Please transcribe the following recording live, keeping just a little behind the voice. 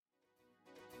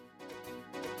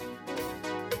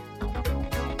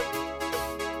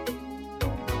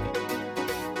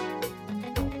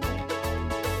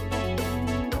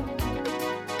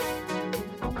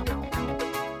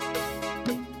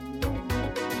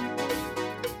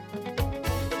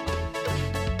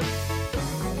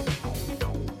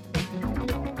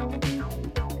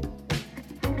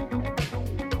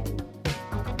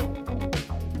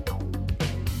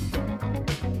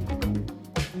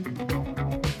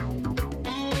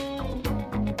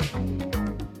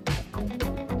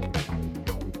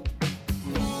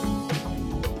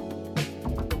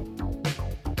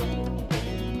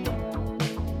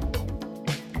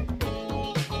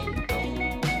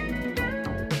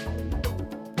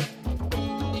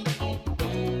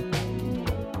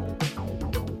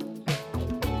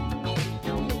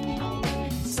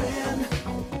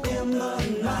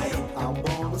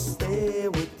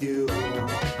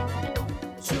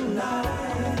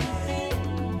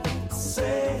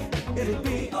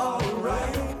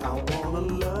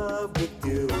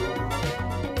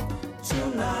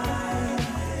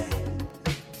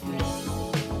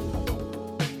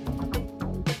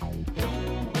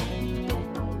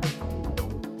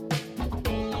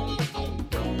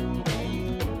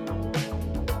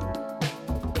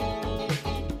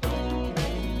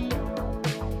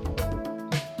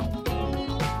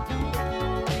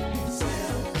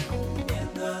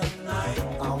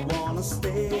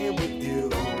stay with you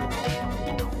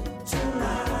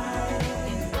tonight.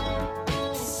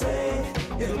 Say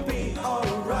it'll be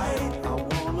alright. I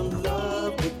wanna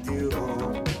love with you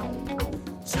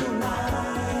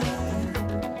tonight.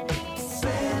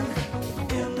 Sing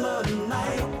in the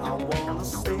night. I wanna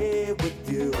stay with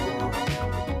you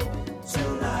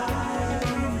tonight.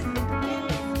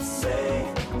 Say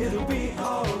it'll be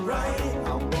alright.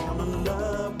 I wanna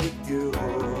love with you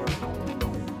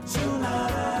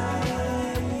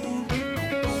tonight.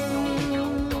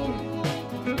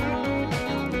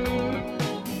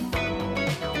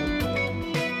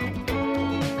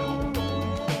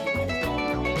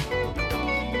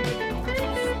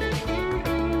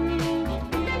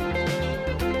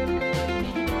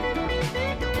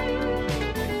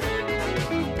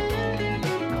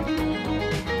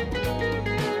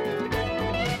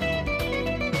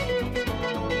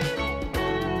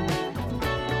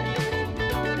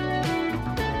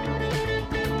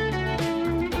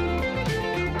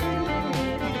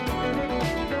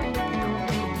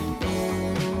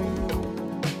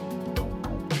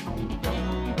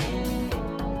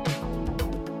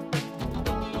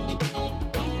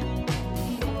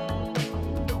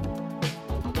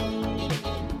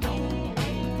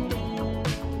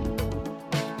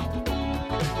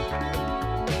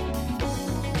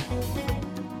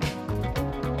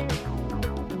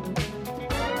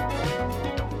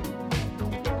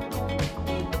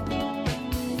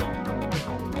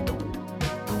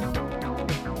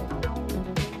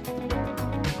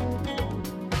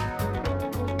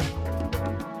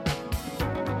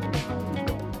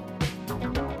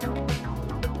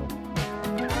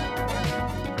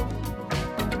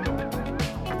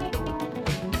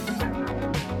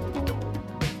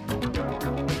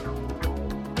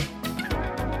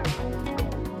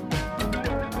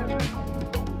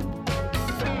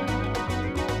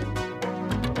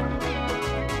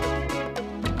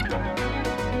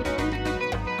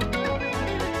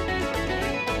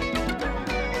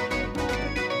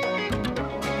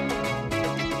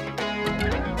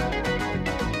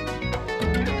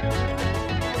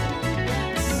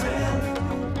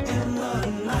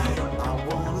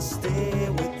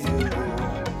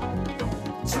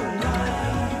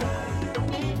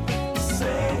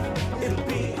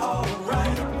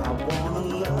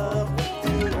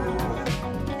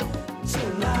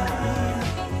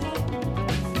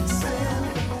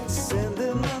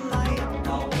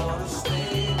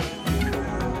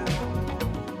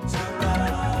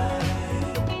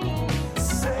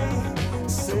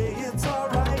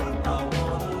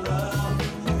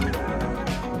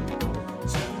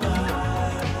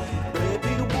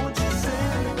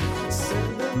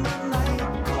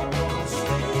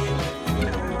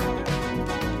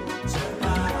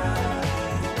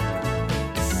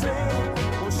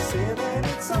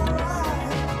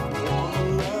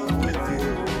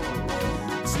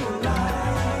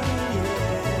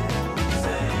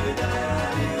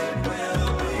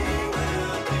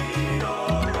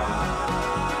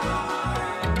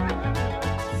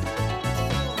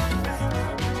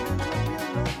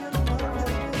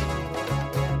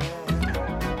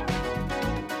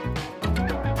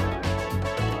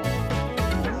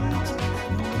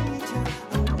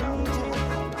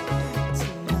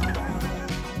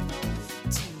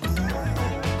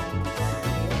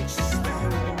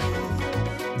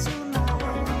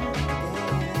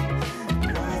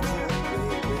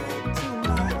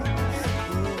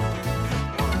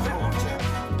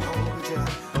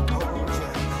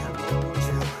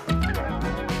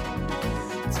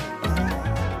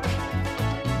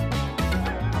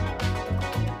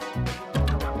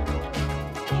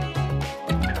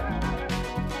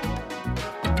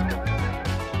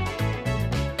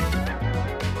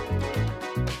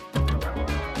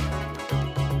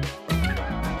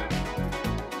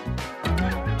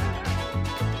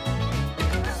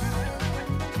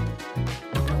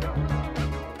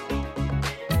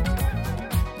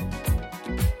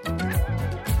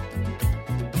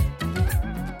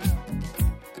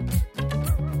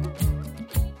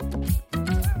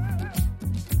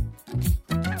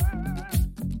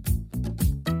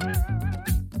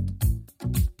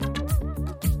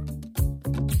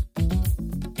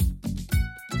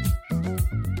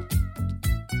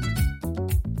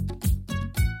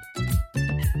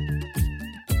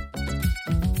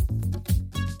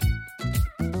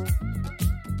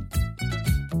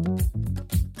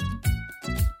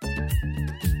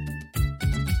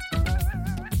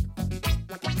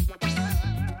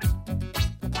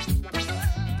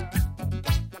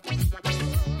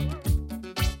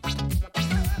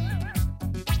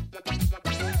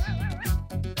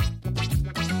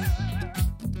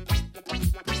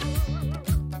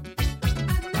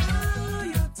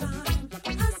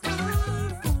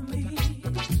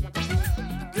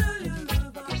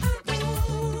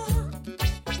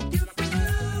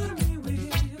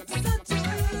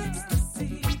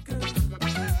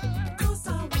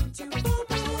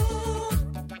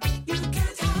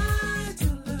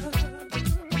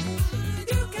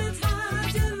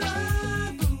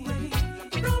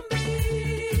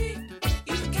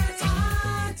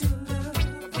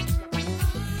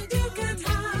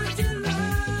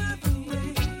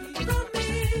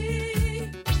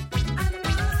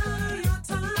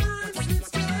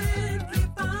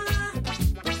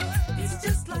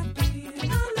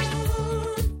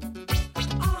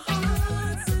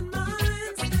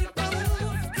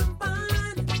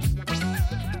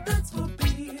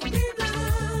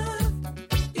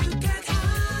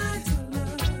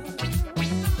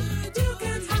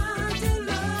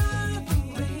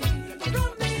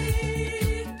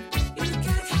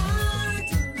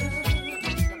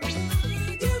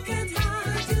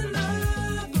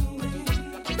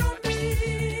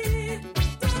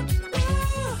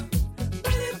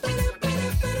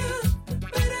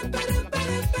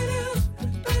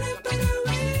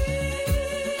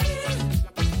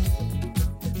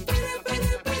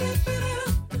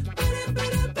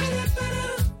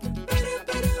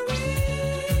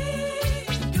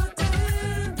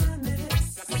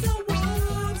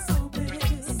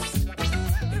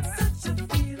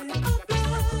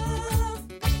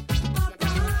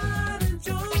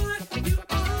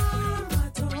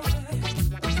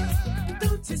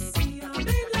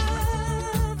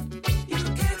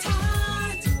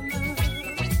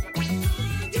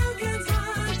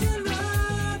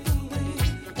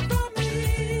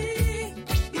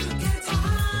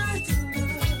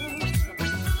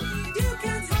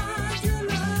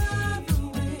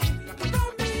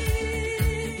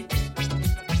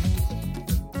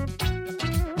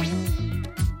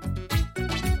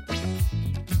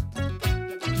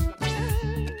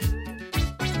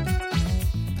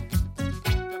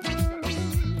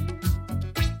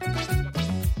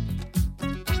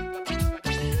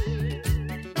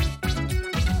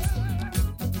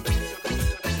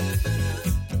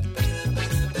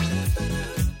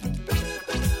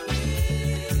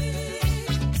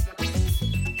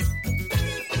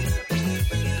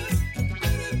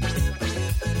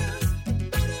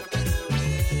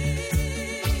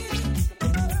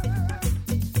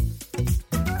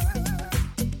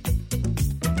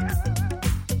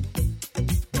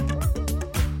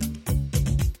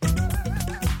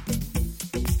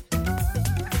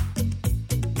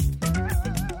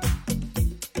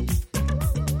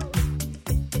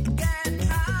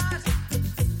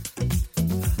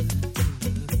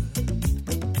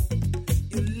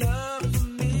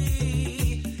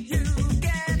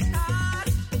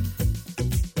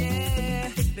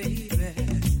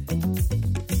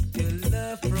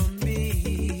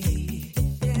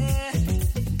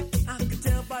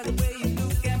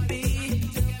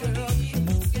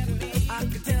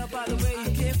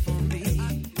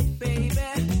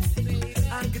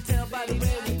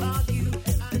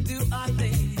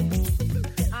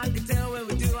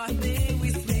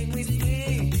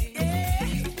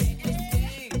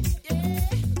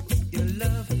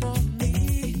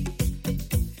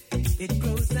 It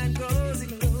grows and grows,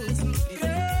 it grows, it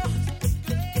grows.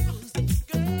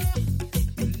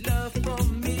 Love for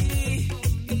me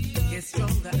gets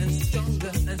stronger and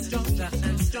stronger and stronger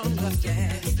and stronger,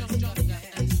 yeah.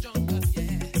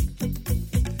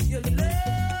 Your love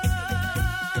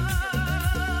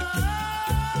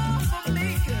for me,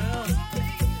 girl.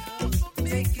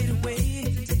 Take it away,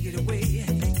 take it away.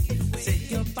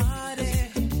 Shake your body,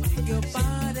 yeah.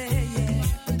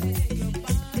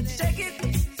 Shake it,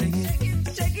 shake it,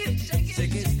 shake it, shake it,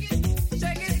 shake it,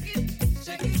 shake it,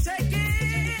 shake it, shake it,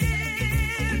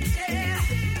 yeah.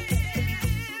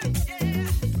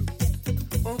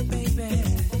 Oh baby,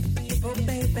 oh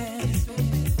baby,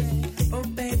 oh baby, oh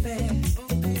baby,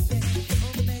 oh baby.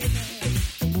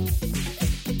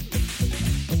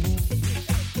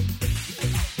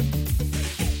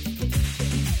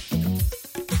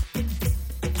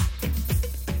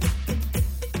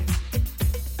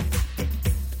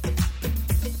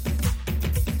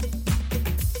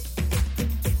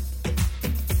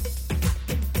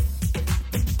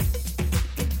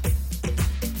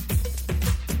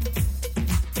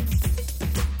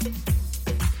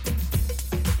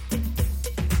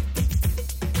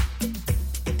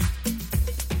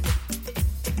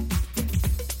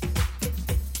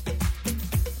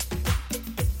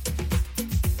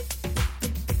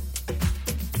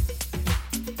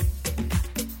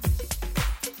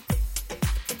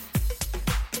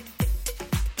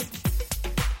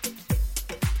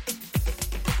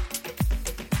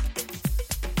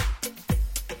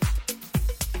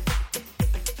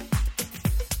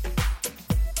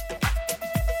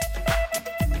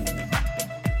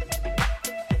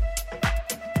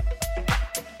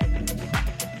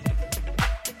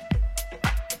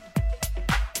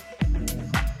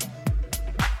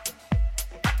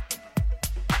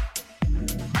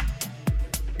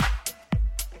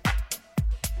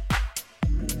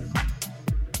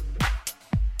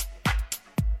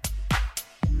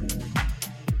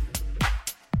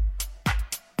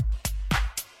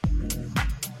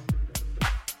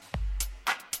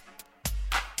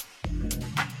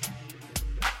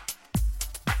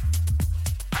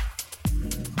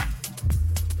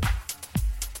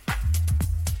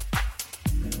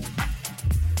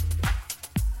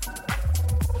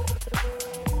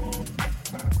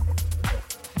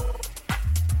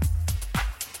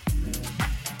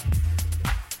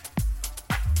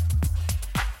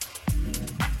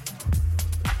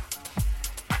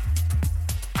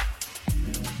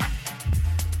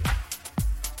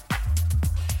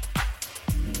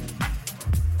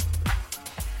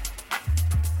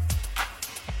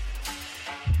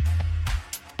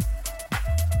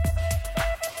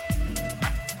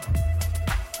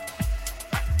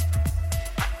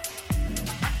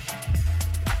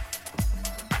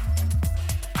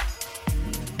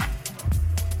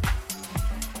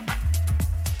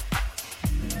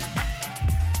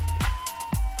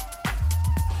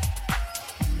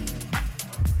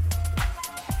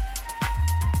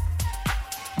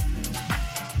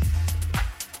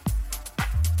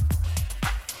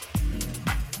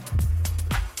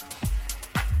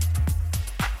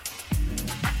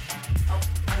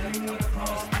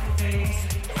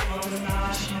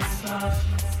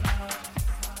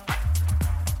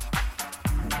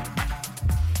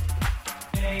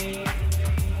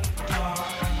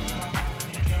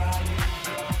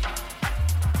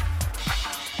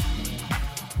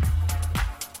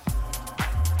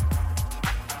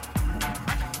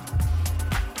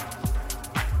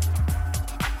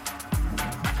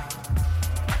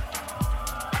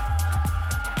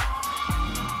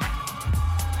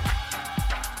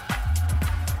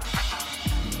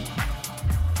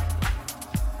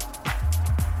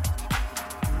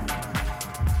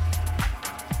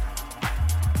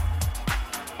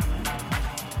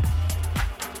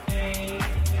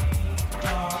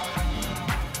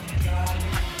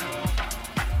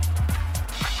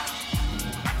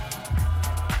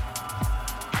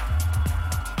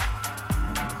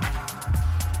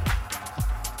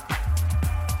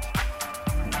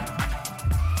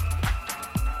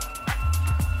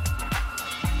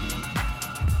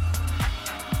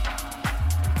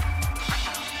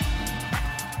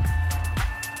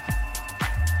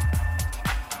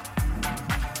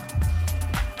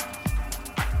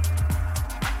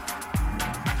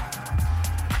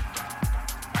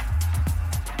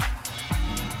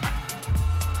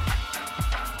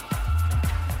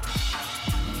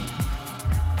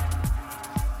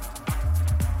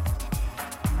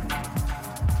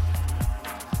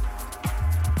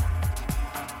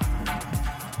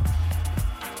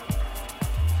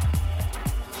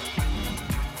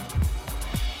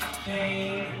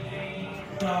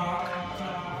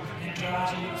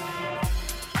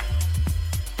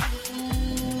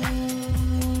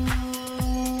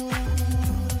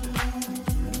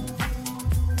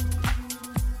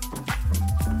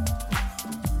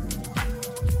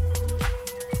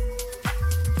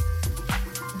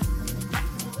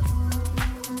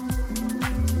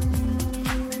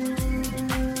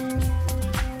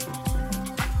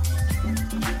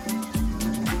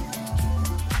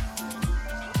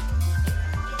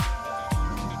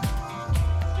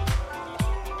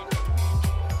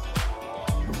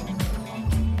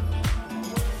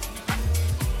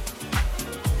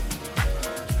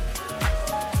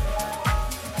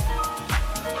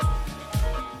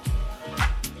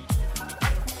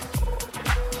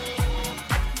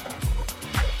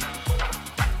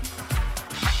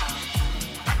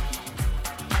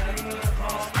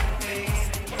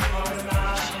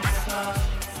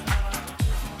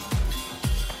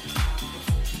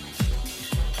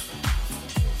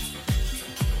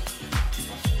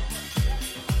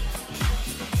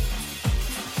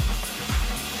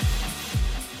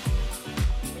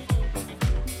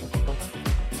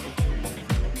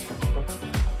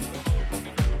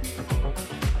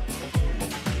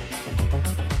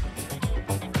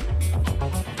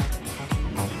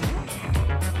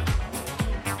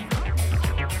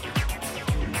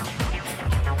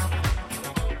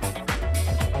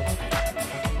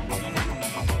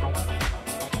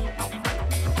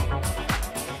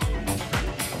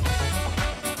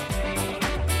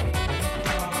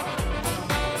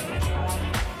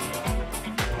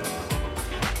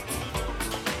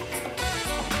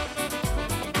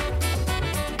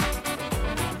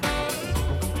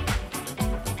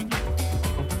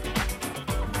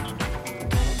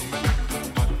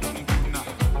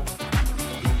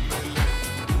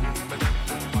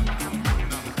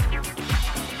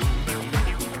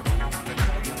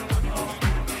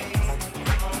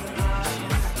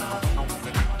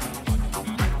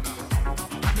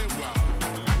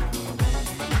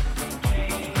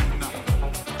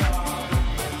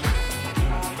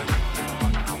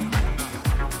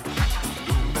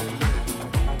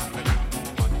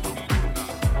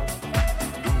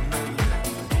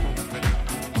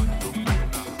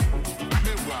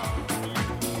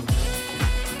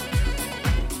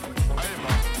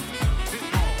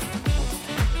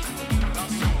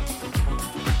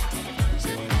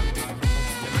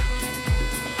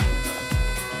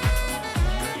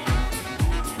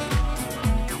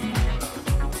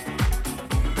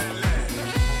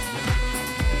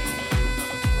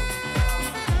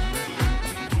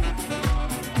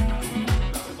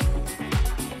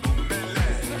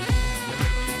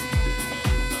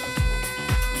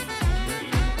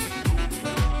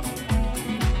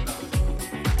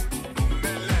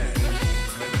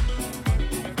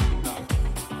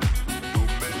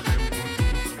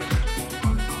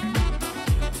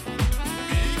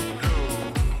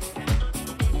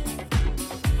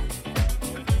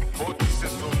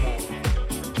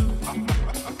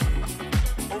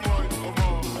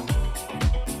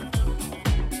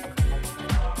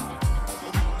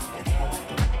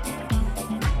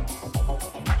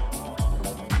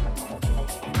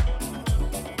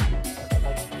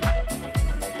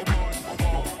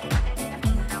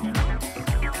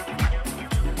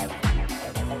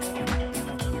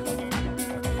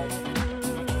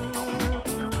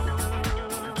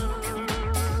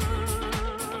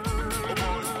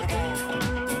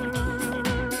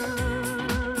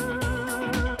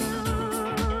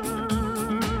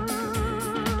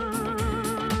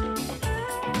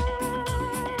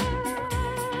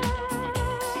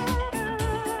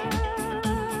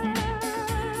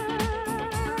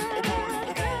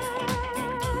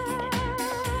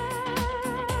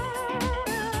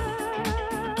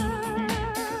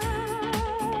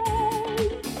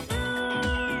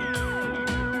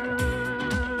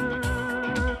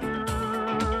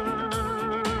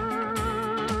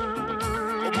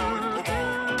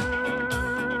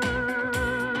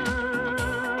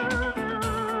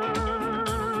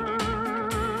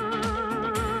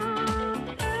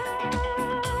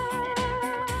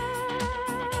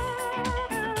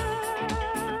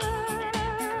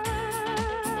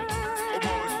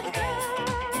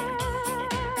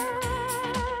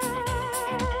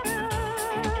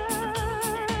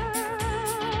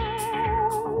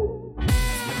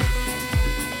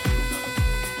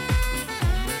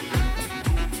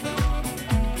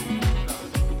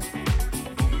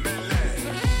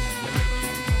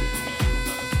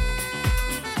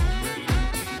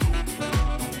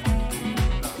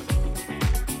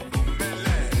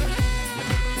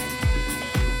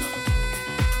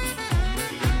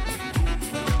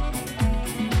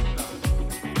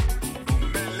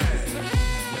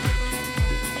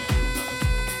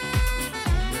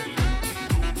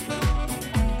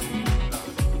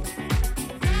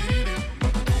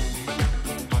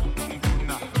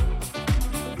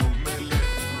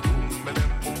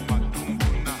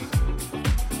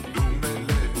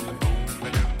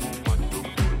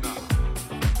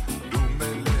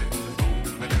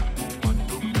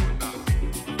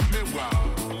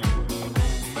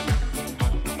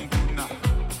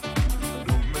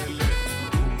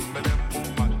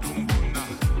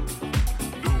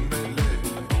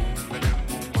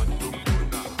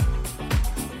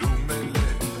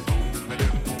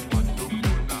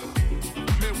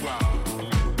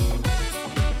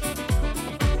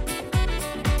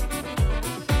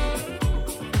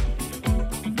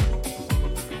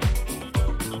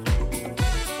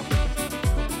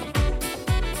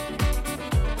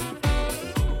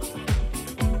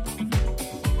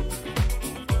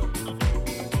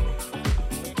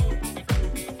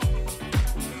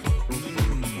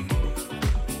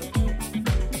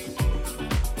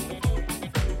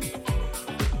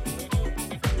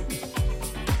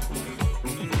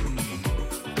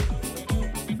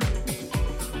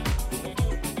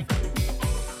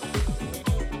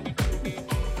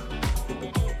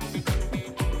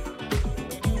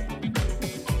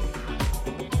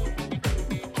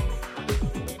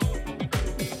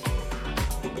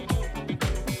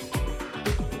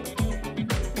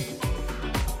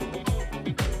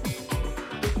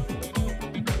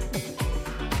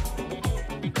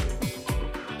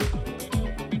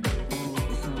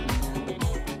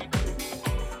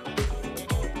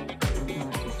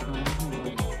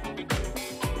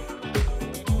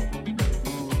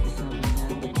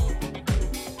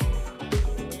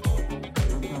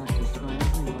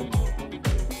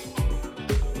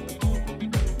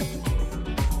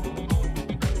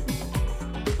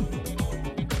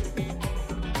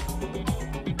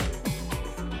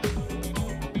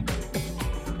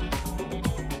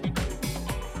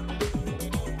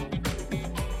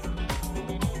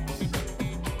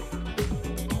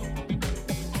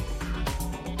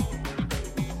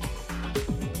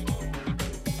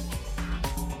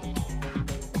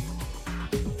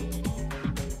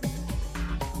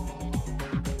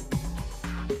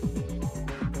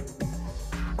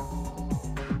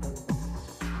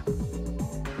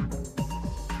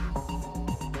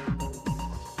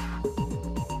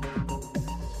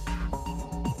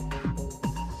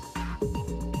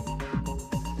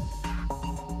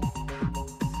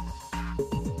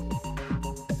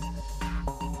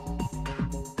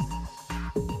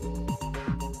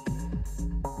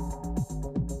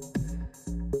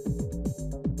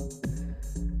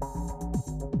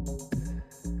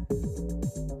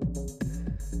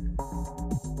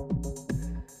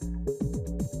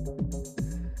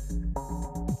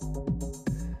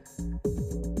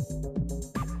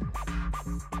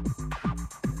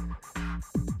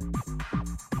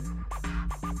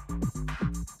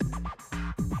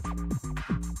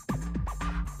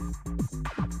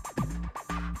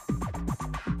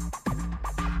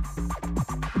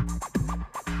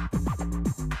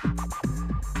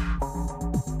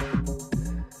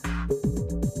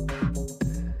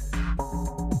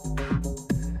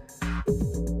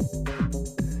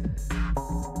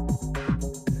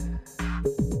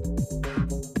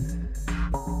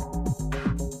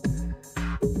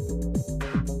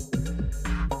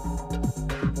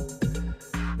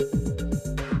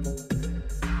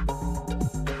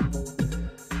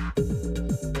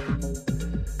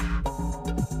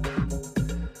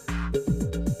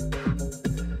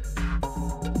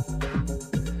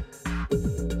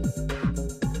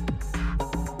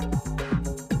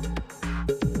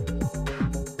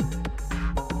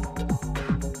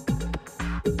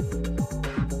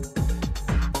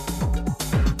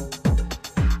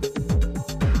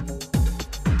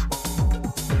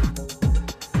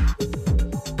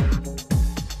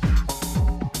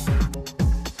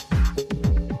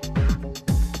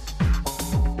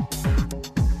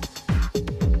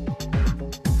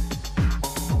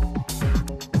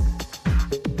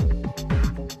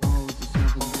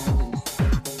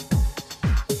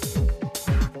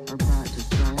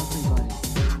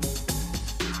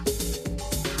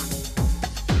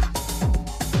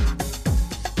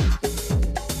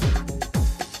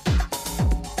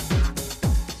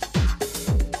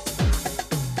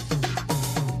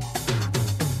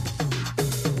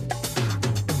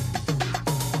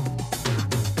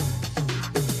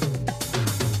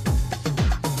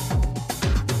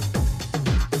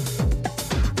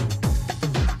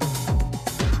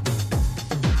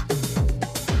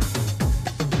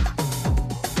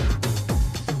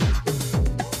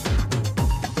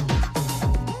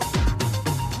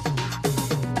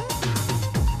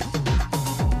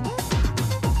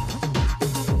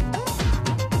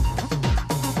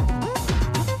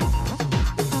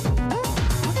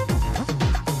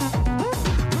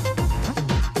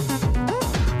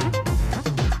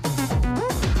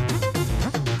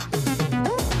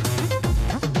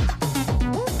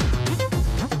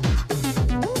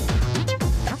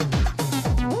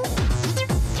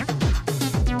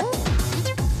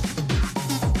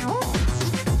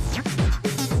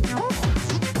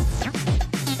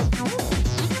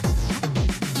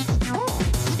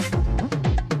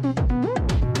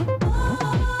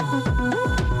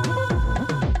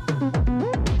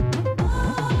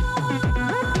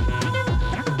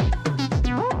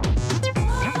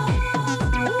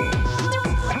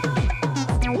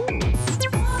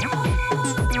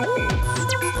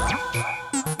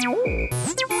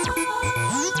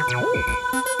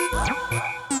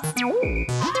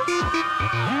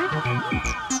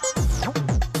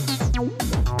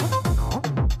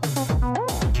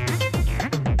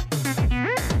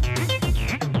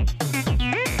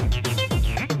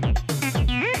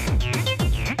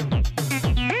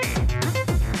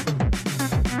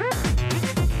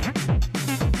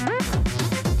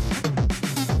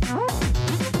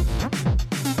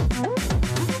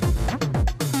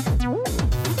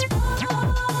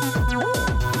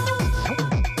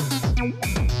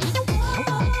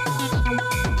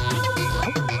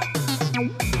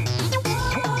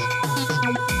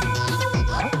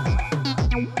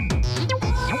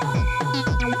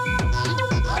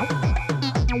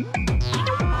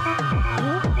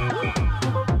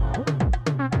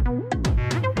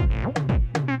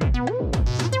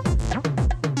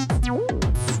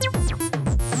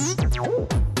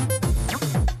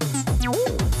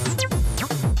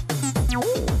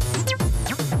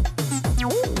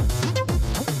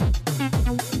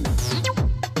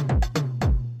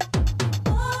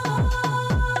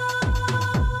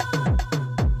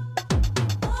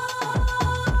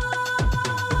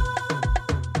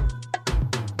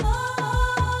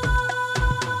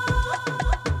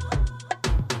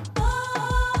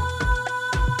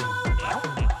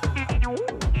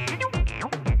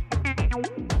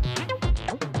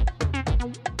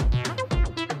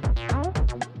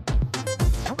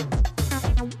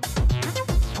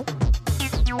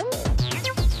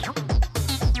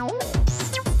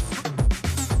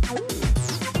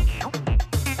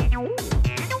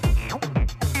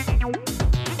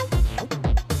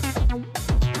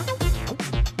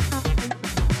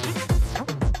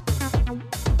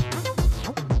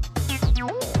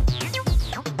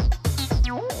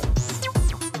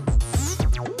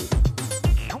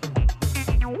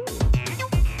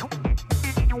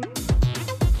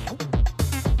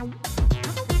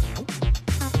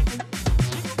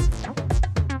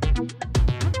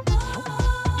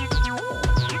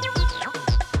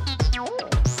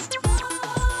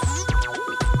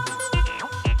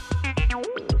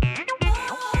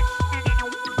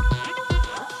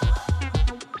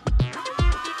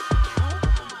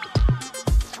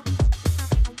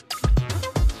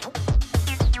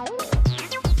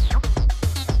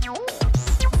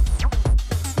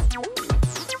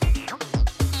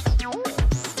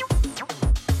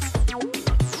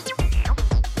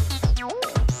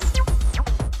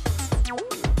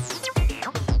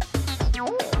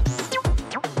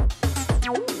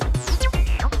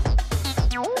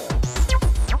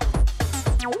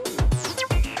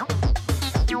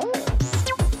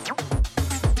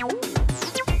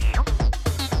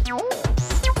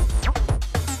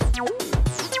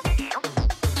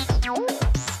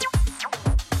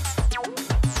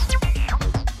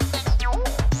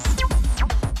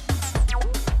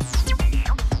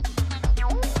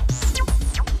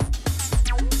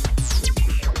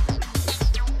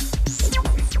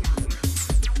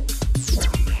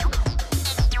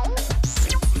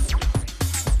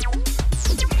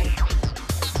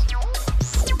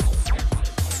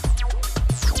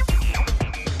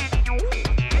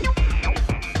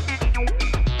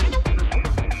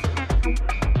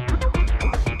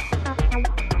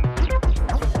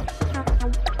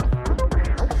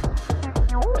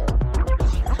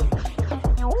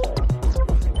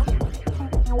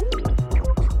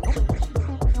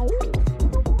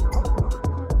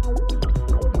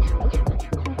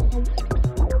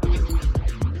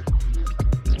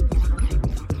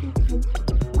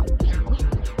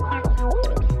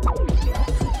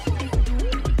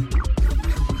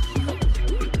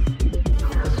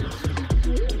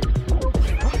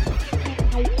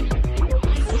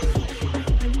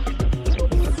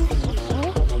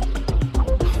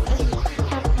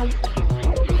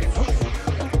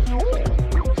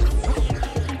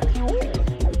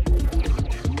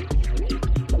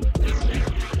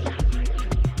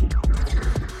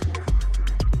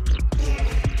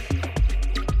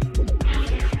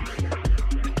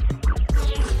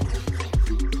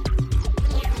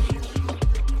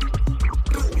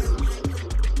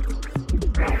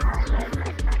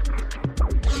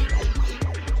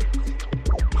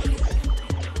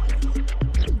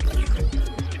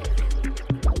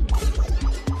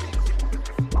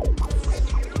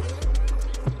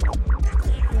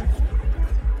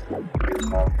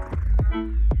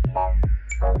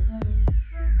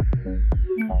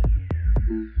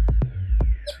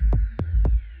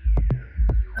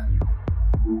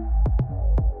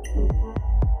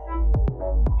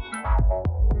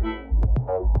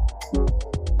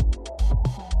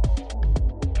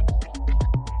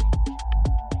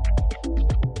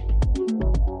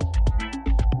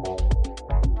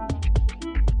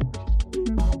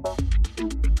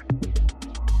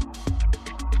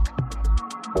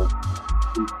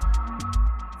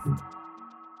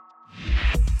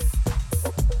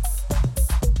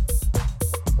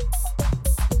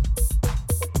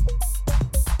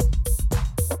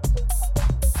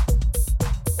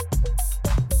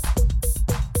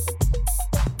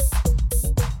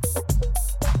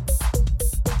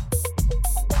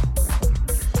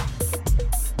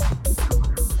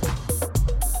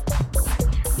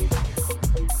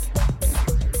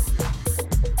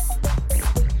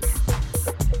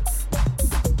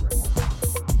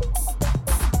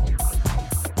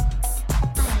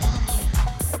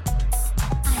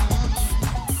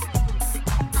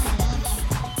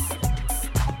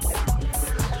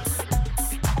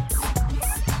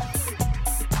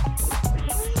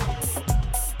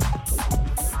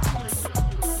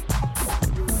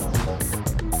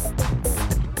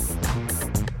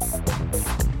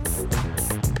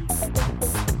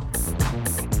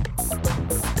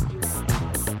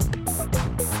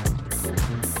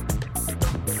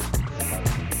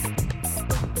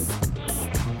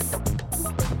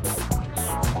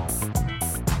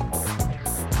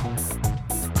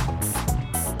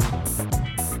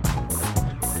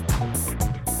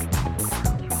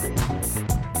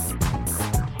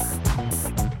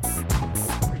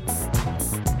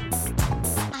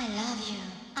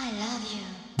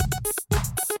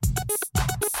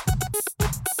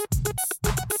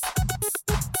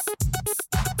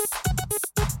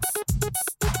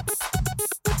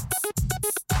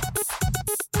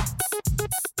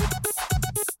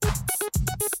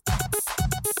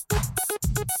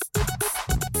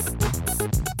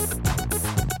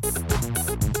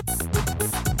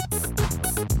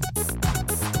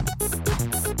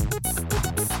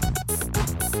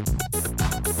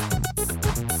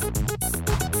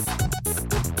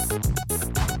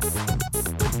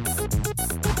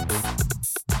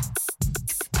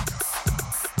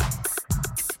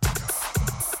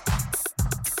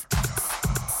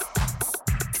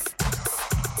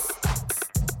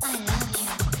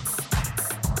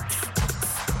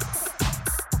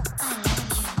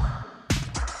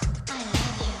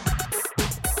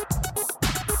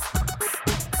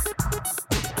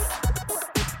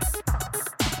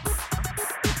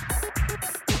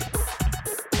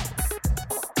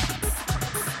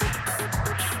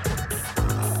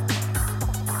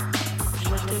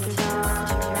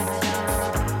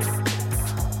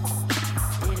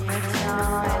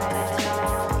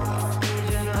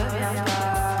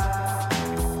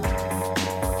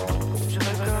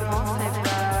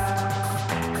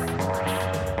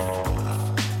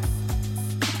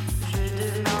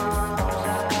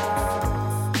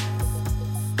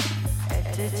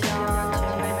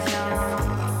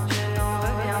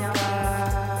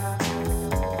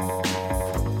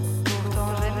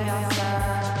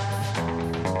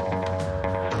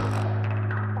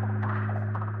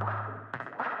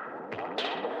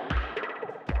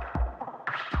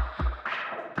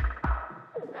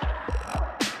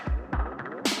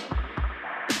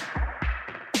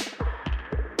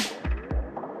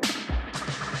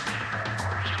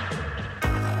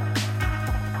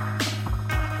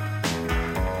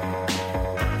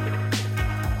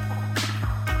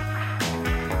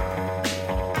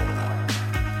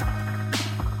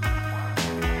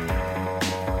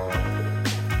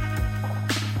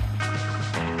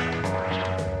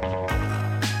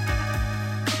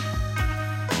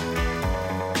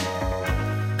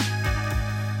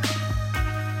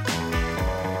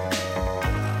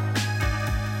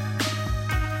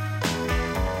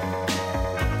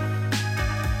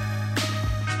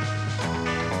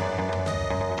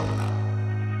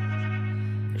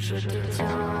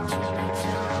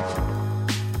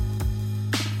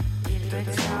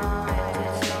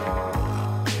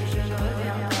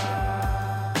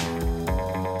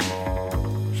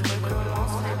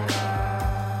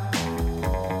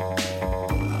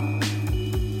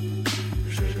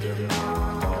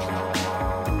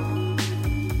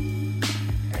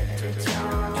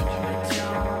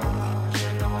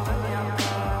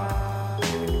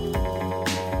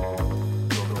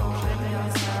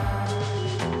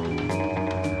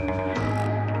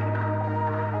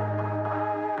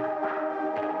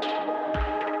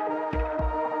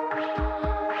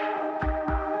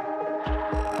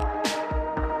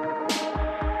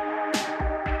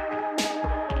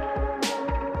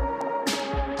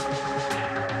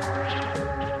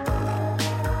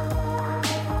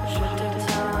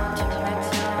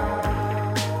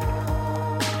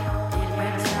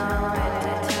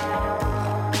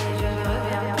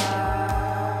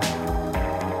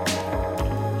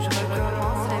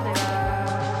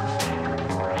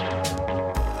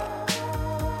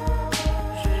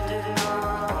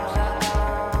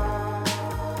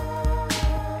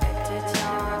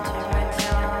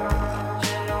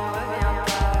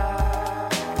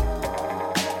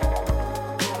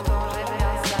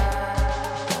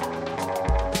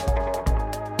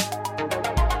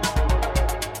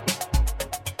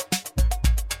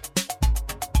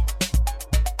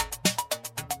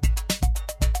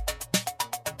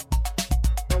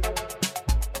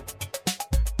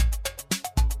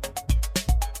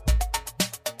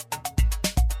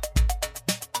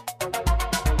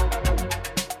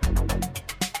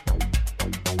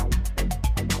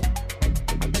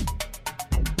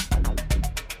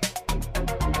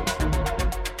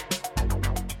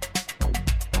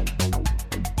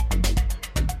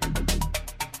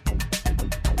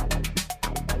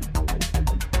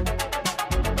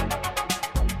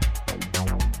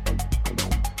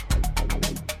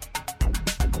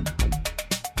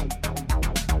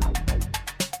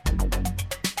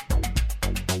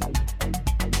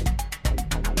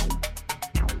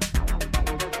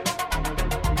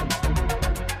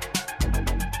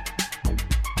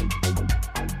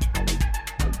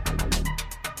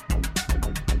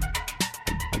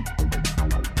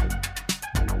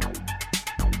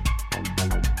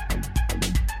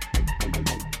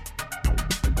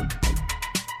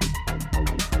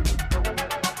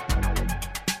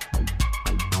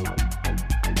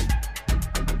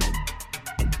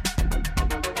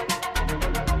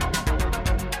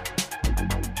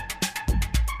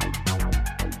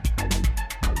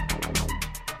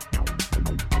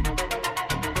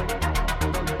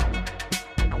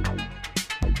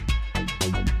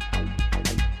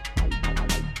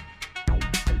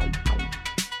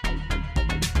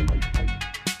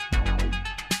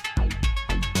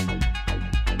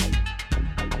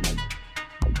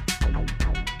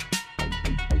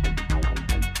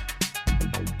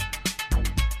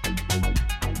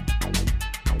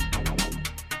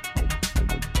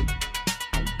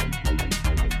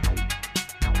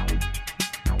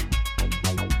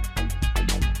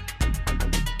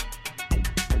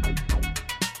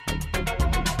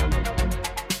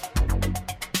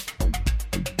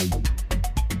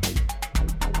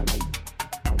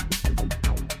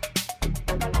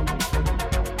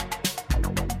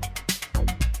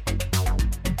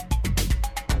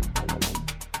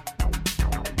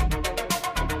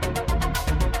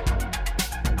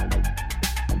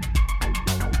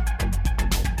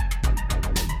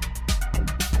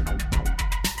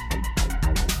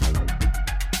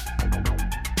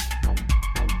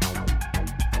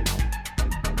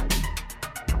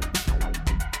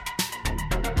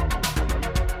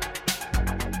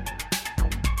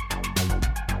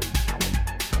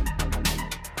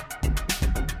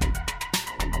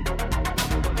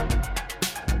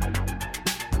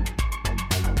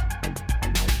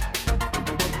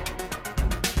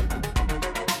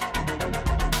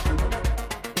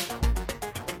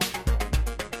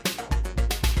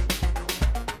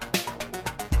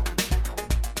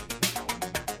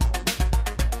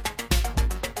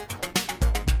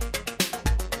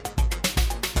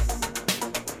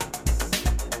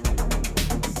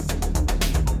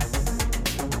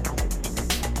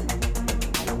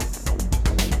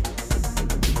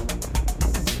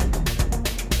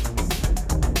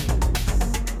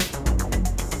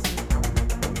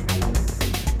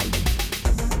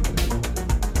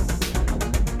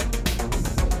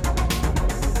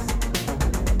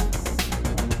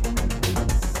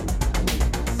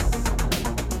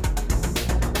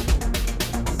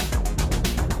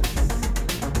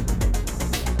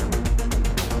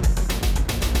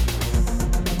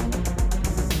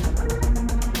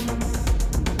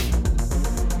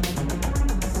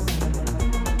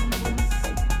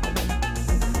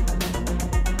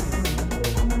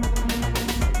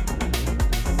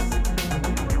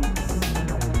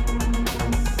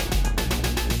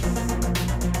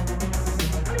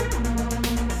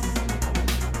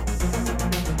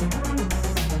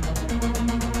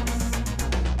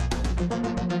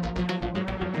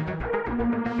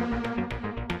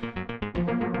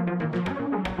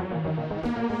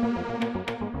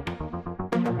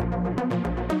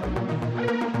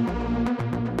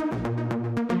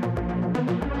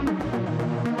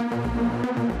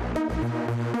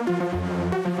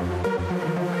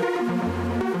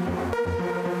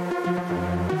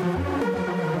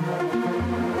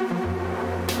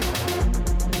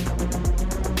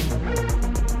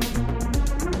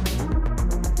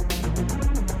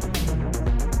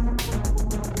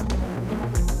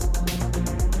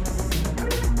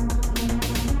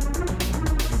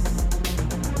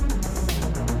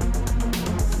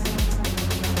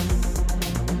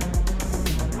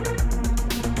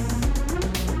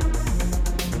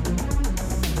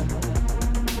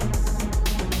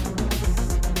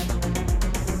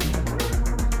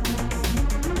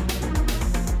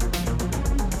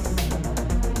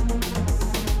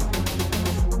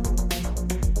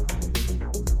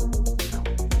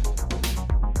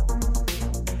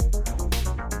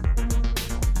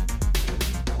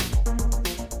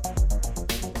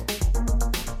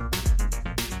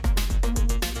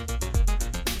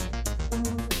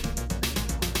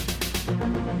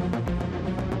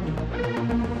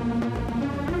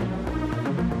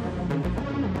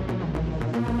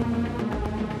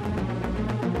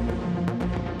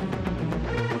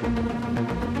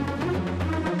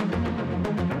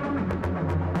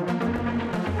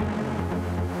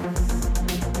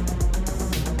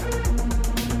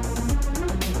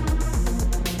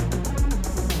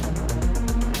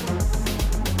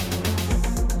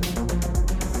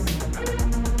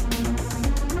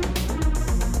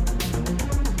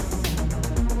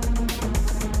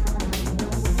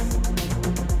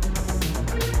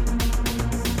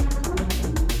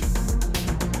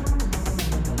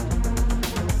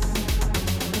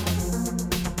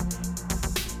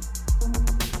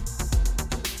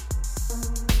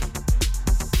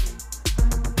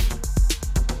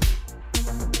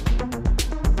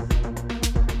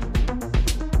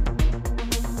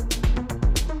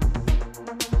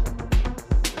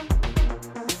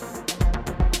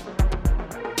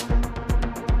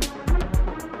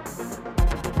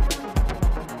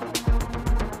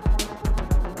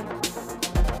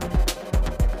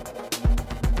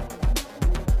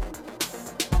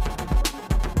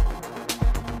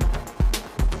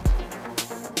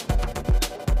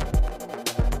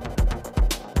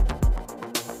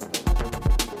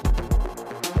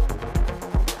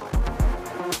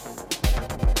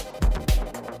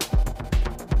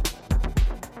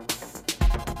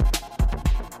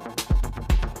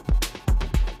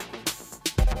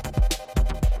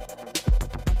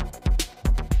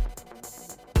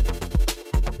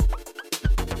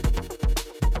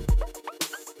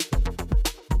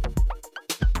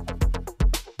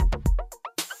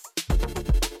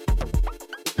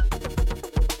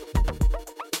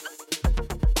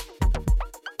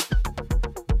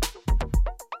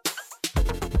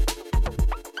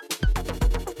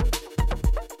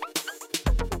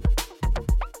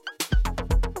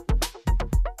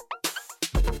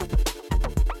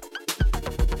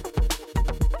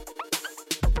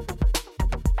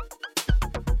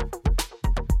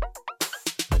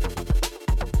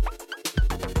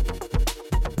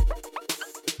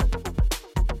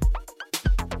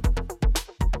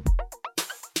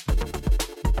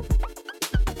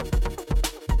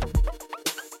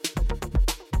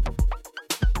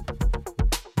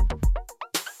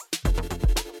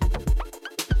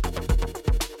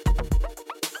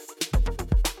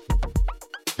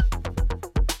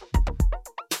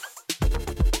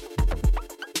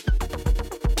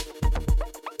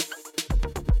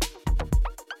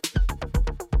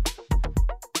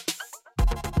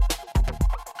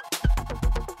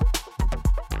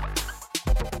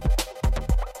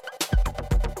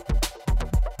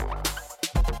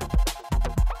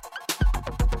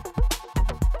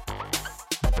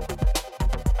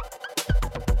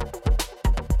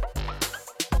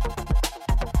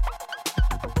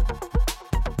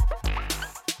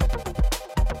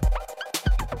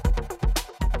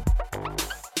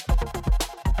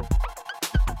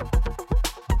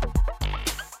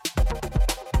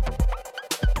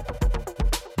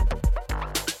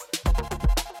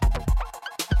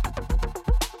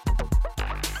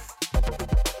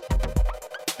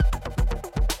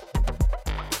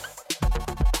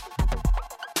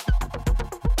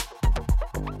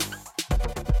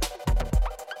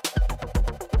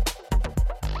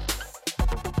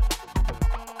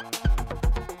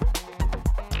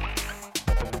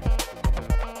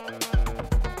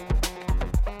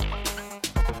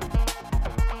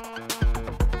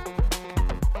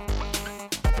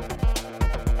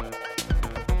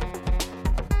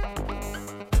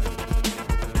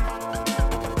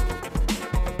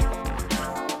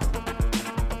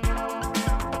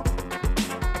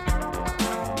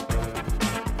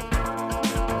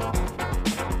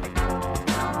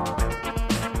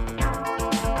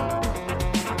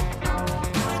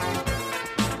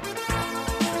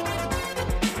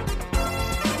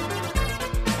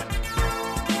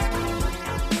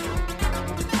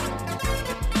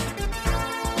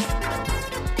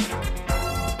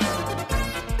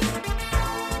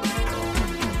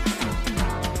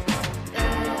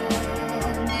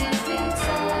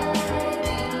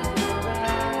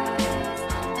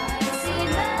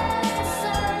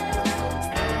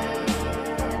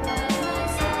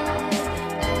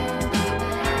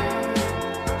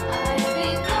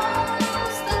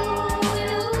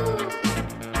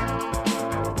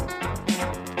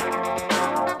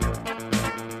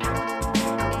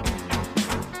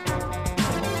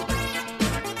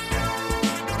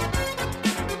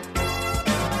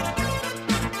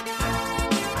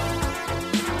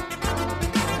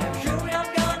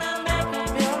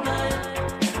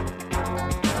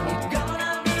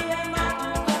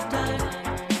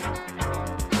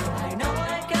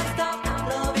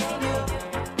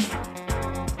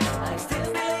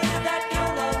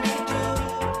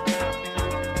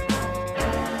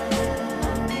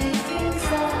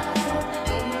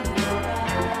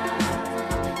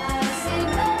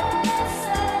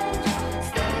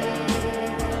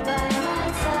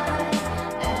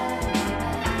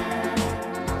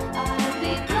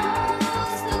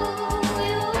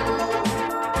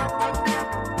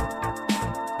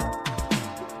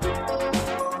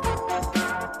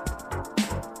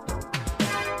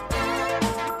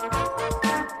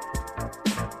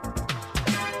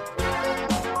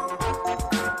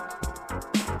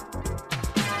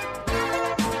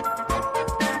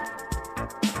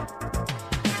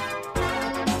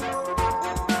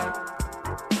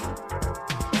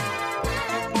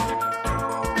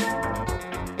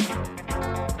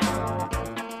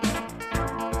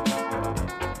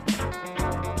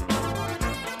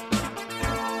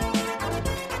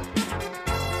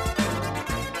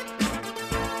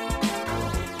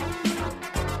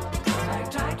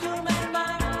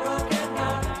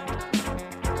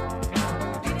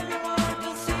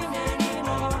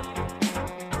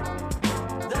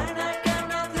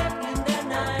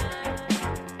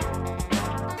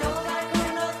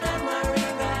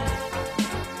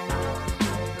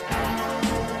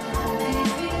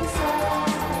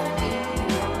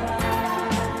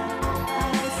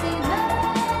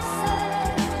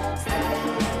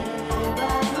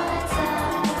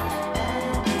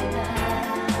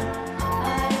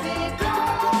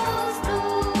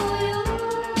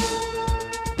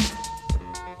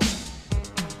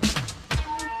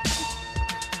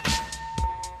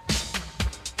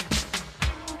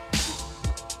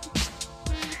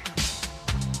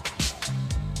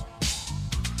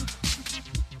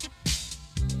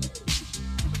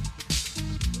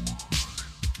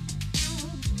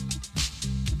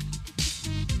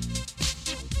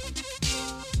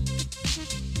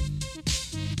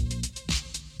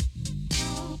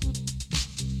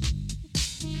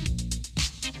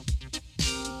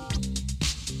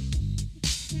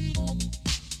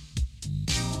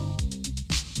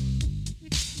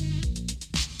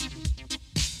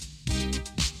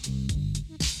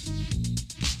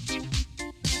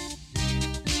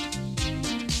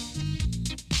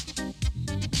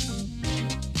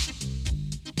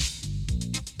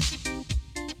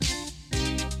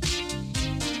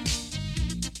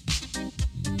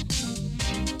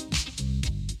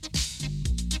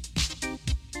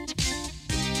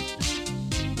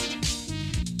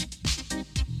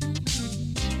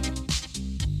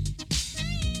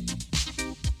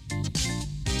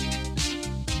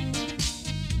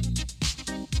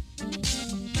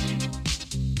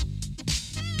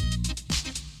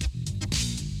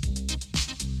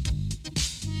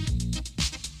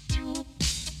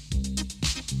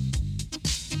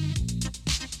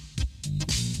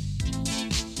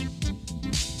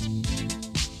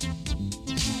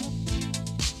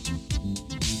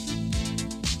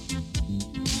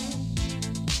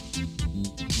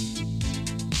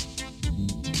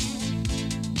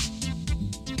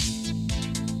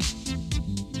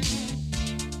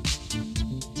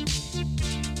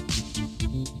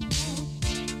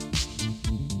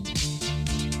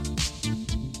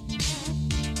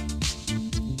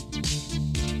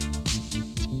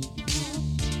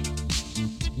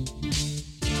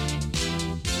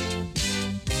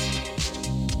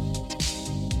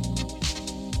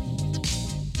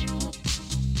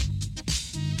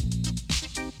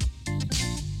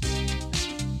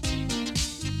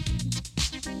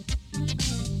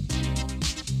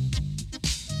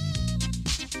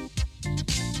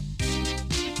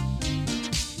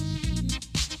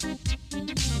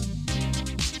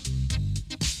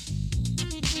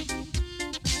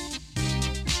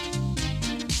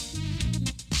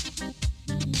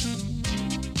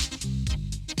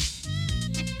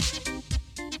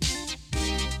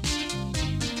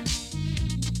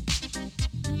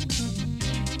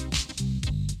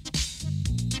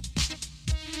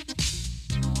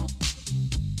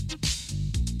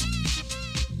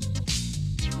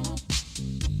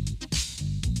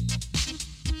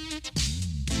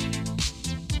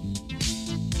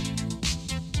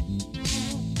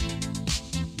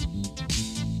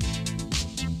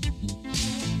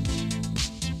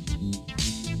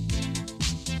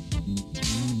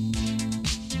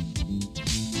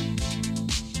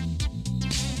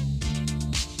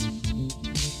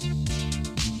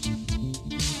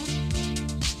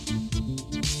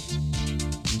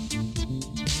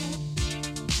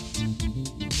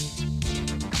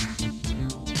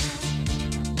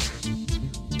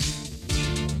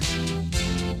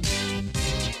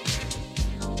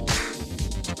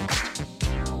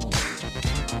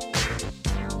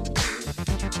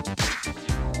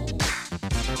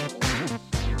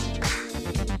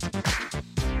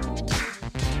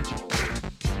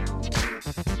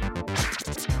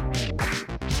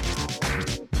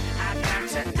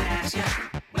 ask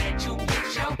ya, where'd you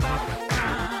get your boat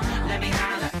from? Let me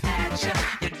holler at ya.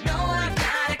 You know I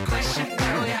got a question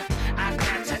for ya. I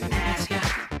got to ask ya,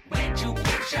 where'd you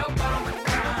get your boat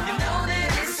from? You know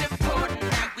that it's important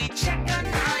that we check on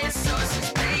all your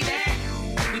sources, baby.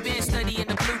 We've been studying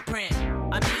the blueprint.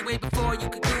 I mean, way before you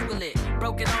could Google it.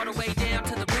 Broken all the way down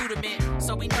to the rudiment.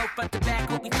 So we know front to back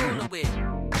who we fooling with.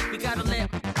 We gotta let,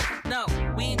 no,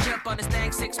 we ain't jump on this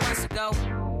thing 6 months ago.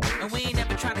 And we ain't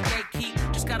never trying to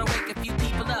gatekeep. Just gotta wake a few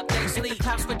people up, they sleep. If the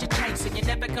clouds what you're chasing, you're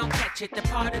never gonna catch it. The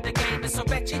part of the game is so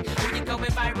wretched. When you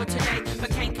going viral today, but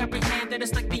can't comprehend that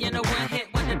it's like being a one-hit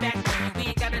wonder back then. We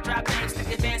ain't gotta drop names to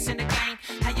advance in the game.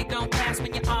 How you gon' pass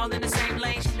when you're all in the same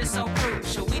lane? Shit is so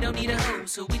crucial. We don't need a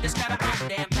who's who, we just gotta own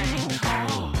damn thing.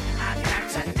 Oh, I got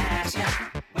to ask ya,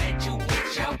 where'd you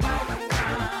get your boat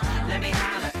from? Let me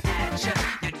holler at ya.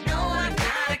 You know I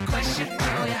got a question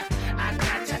for ya. I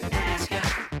got to ask ya,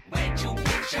 where'd you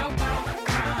get your boat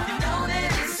from? You know that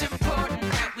it's important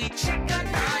that we check on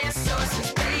all your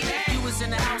sources, baby. You was in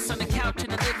the house on the couch in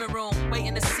the living room,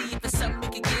 waiting to see if it's something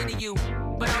we can get to you.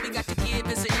 But all we got to give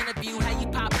is an interview. How you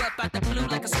pop up out the blue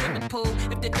like a swimming pool.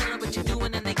 If they're feeling what you're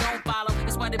doing, then they gon' follow.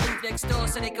 That's why they move next door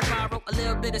so they can borrow a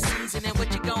little bit of seasoning.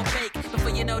 What you gon' bake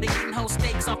before you know they eating whole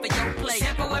steaks off of your plate.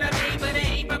 Simple what I made, but it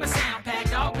ain't from a sound pack.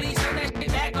 Dog, please throw that shit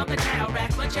back on the towel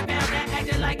rack. Once you found that,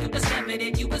 acting like you discovered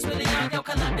it. You was really on your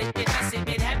Columbus bit. I said,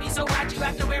 bit happy, so why'd you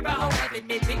have to wear a whole of it?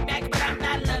 Big Mac, but I'm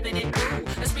not loving it. Ooh,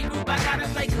 let's be rude, I gotta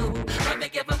play cool. But they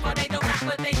give up, but they know not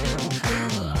what they do.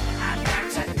 Ooh, I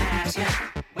got to ask ya,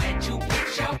 where'd you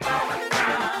get your boat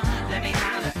from? Let me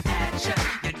holler at ya.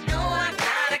 You know I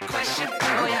got a question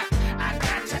for ya. I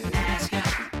got to ask ya,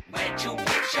 where'd you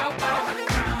get your boat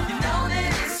from? You know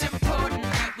that it's important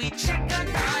that we check on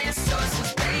all your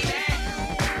sources, baby.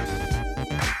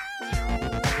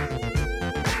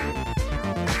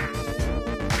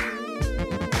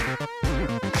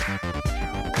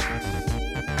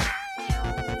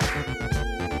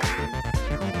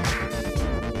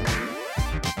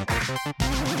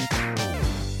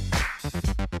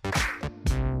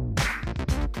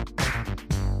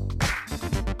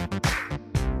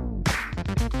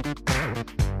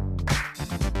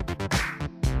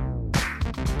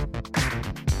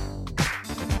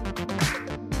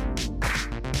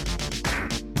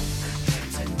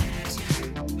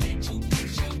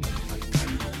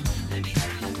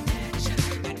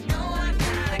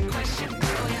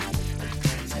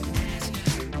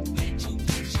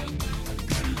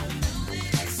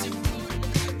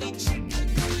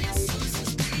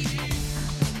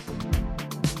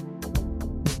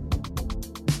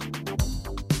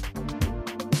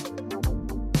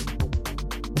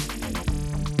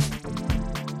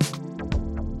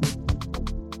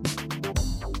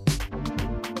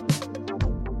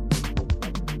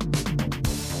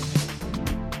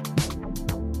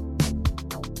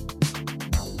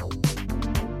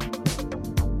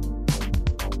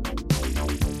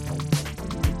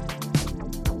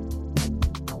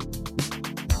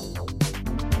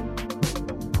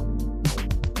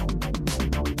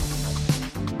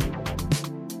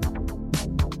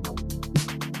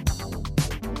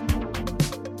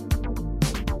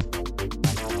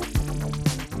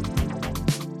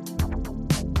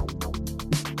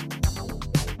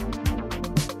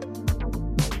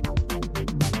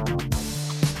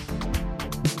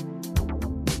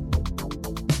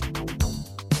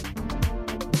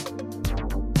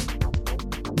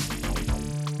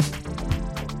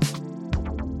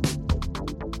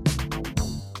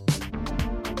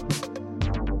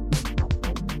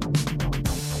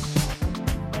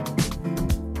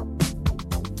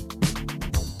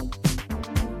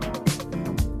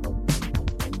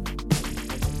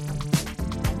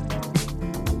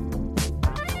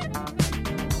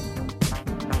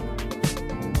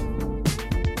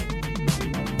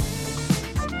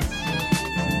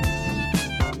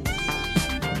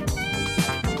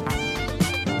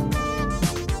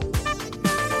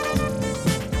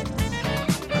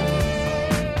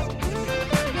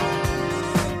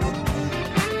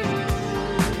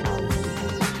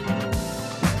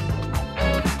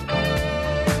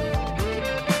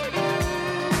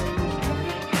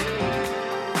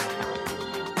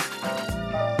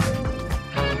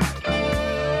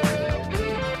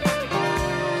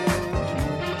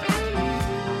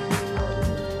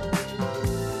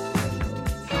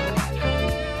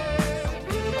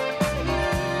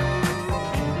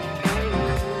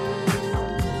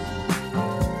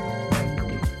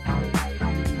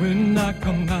 When I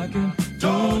come knocking,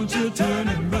 don't you turn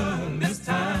and run this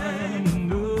time,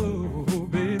 no,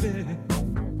 baby.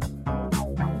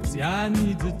 See, I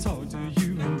need to talk to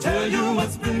you and tell you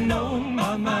what's been on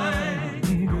my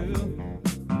mind, girl.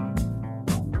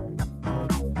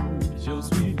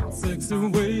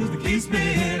 and ways that keeps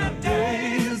me in a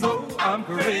daze. Oh, I'm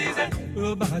crazy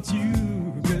about you,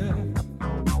 girl.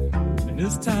 And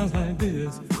it's times like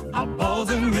this I pause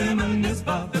and reminisce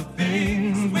about the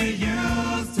things we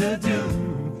used to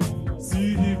do.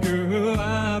 See, girl,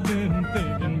 I've been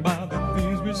thinking about the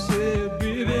things we said,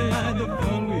 baby, like the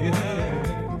fun we had.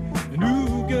 And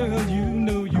ooh, girl, you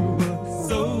know you were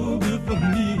so good for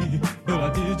me, but I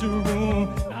did you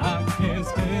wrong. I can't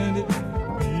stand it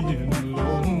being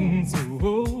alone. So,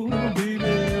 oh, baby,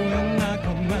 when I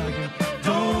come back,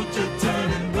 don't you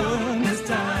turn and run this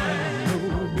time.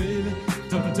 Oh, baby,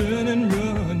 don't turn and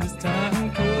run this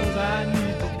time, 'cause I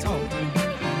need to talk to you,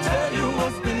 tell you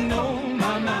what's been on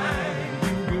my mind.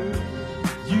 You, girl,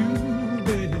 you,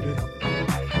 baby,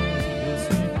 your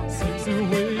sweet, sexy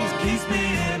ways keeps me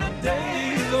in a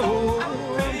daze. Oh, I'm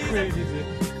crazy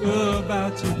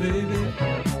about you, baby.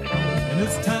 And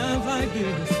it's times like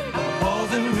this I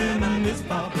pause and reminisce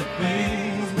about the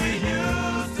things we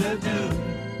used to do.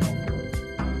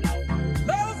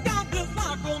 Love's got this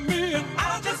lock on me and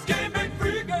I just can't be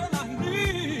free, girl. I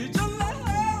need your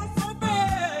love so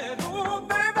bad. Oh,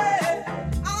 baby,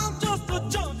 I'm just a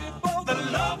junkie for the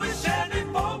love we shared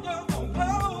before. Girl, don't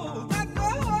blow that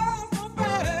love so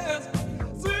fast.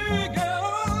 See, girl,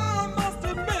 I must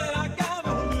admit I got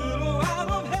a little out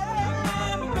of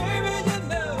hand. Baby, you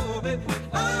know that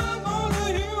I'm only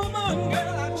human,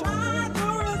 girl. I try to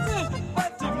resist.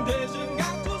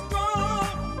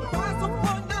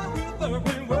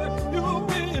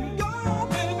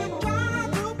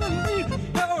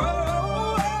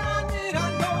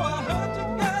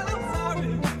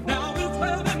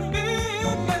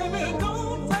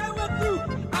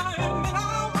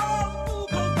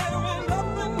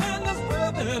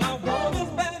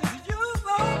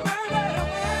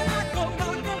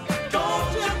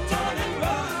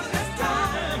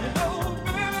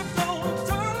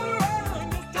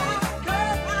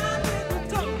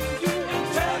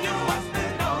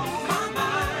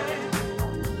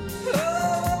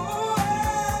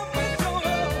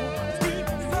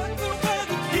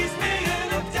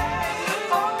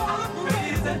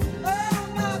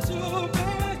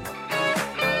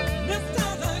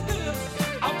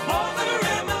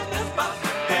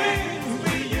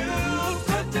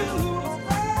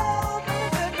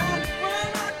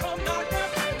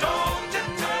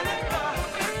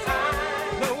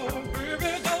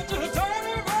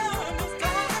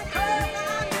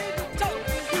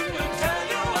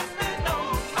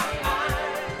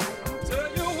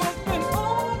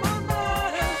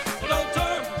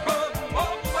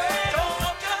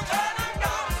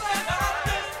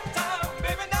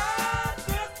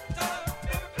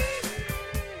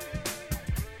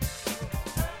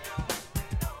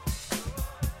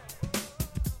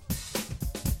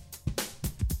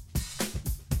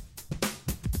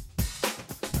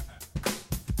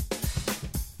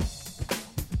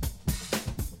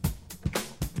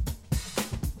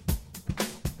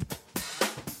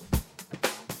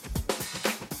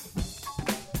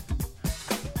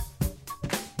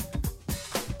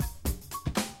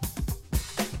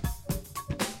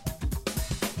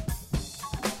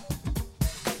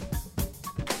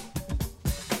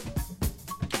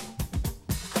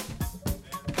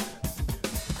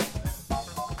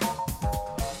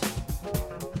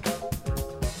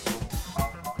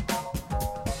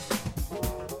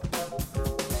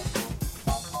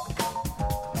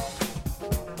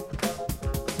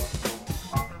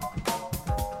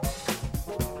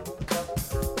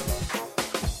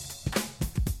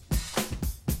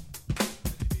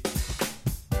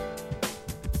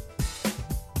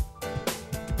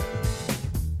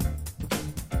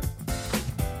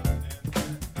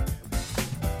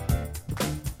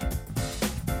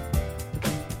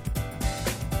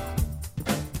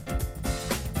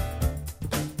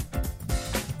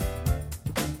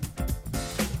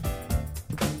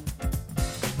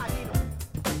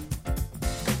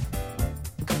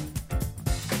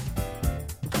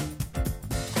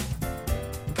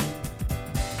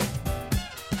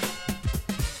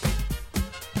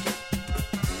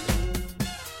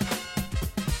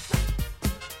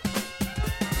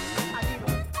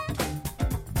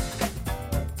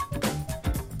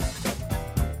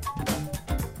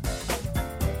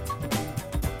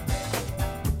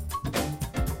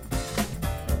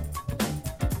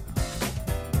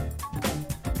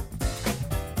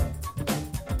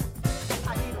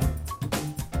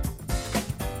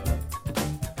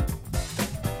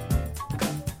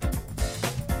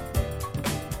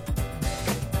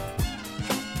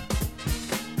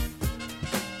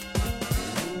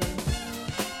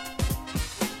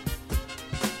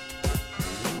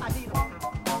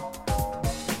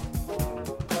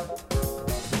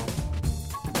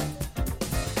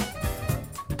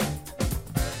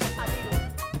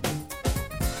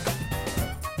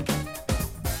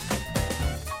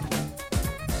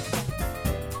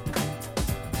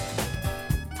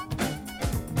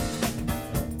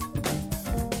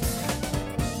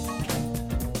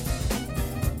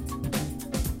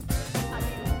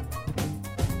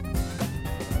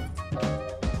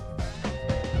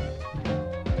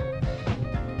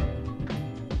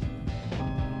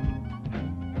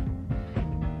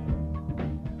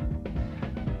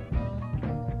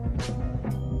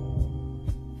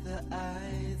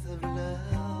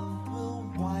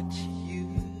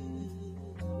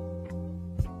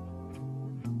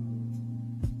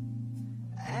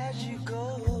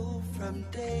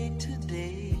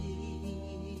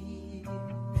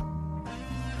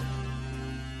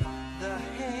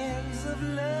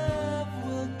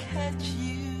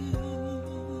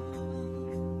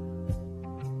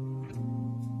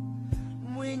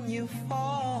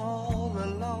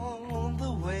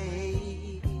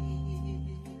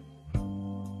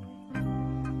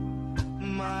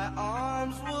 my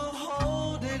arms will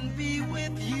hold and be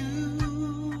with you.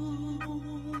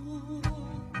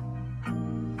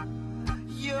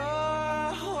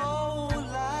 Your whole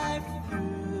life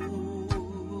through.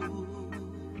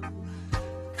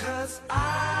 'Cause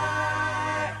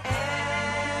I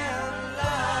am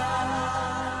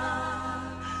love,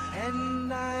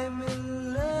 and I'm in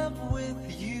love with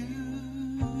you.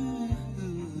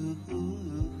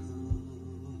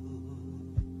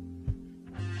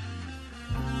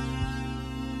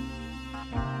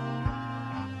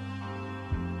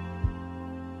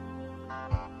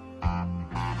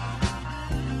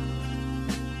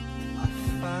 I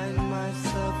find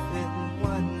myself in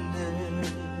wonder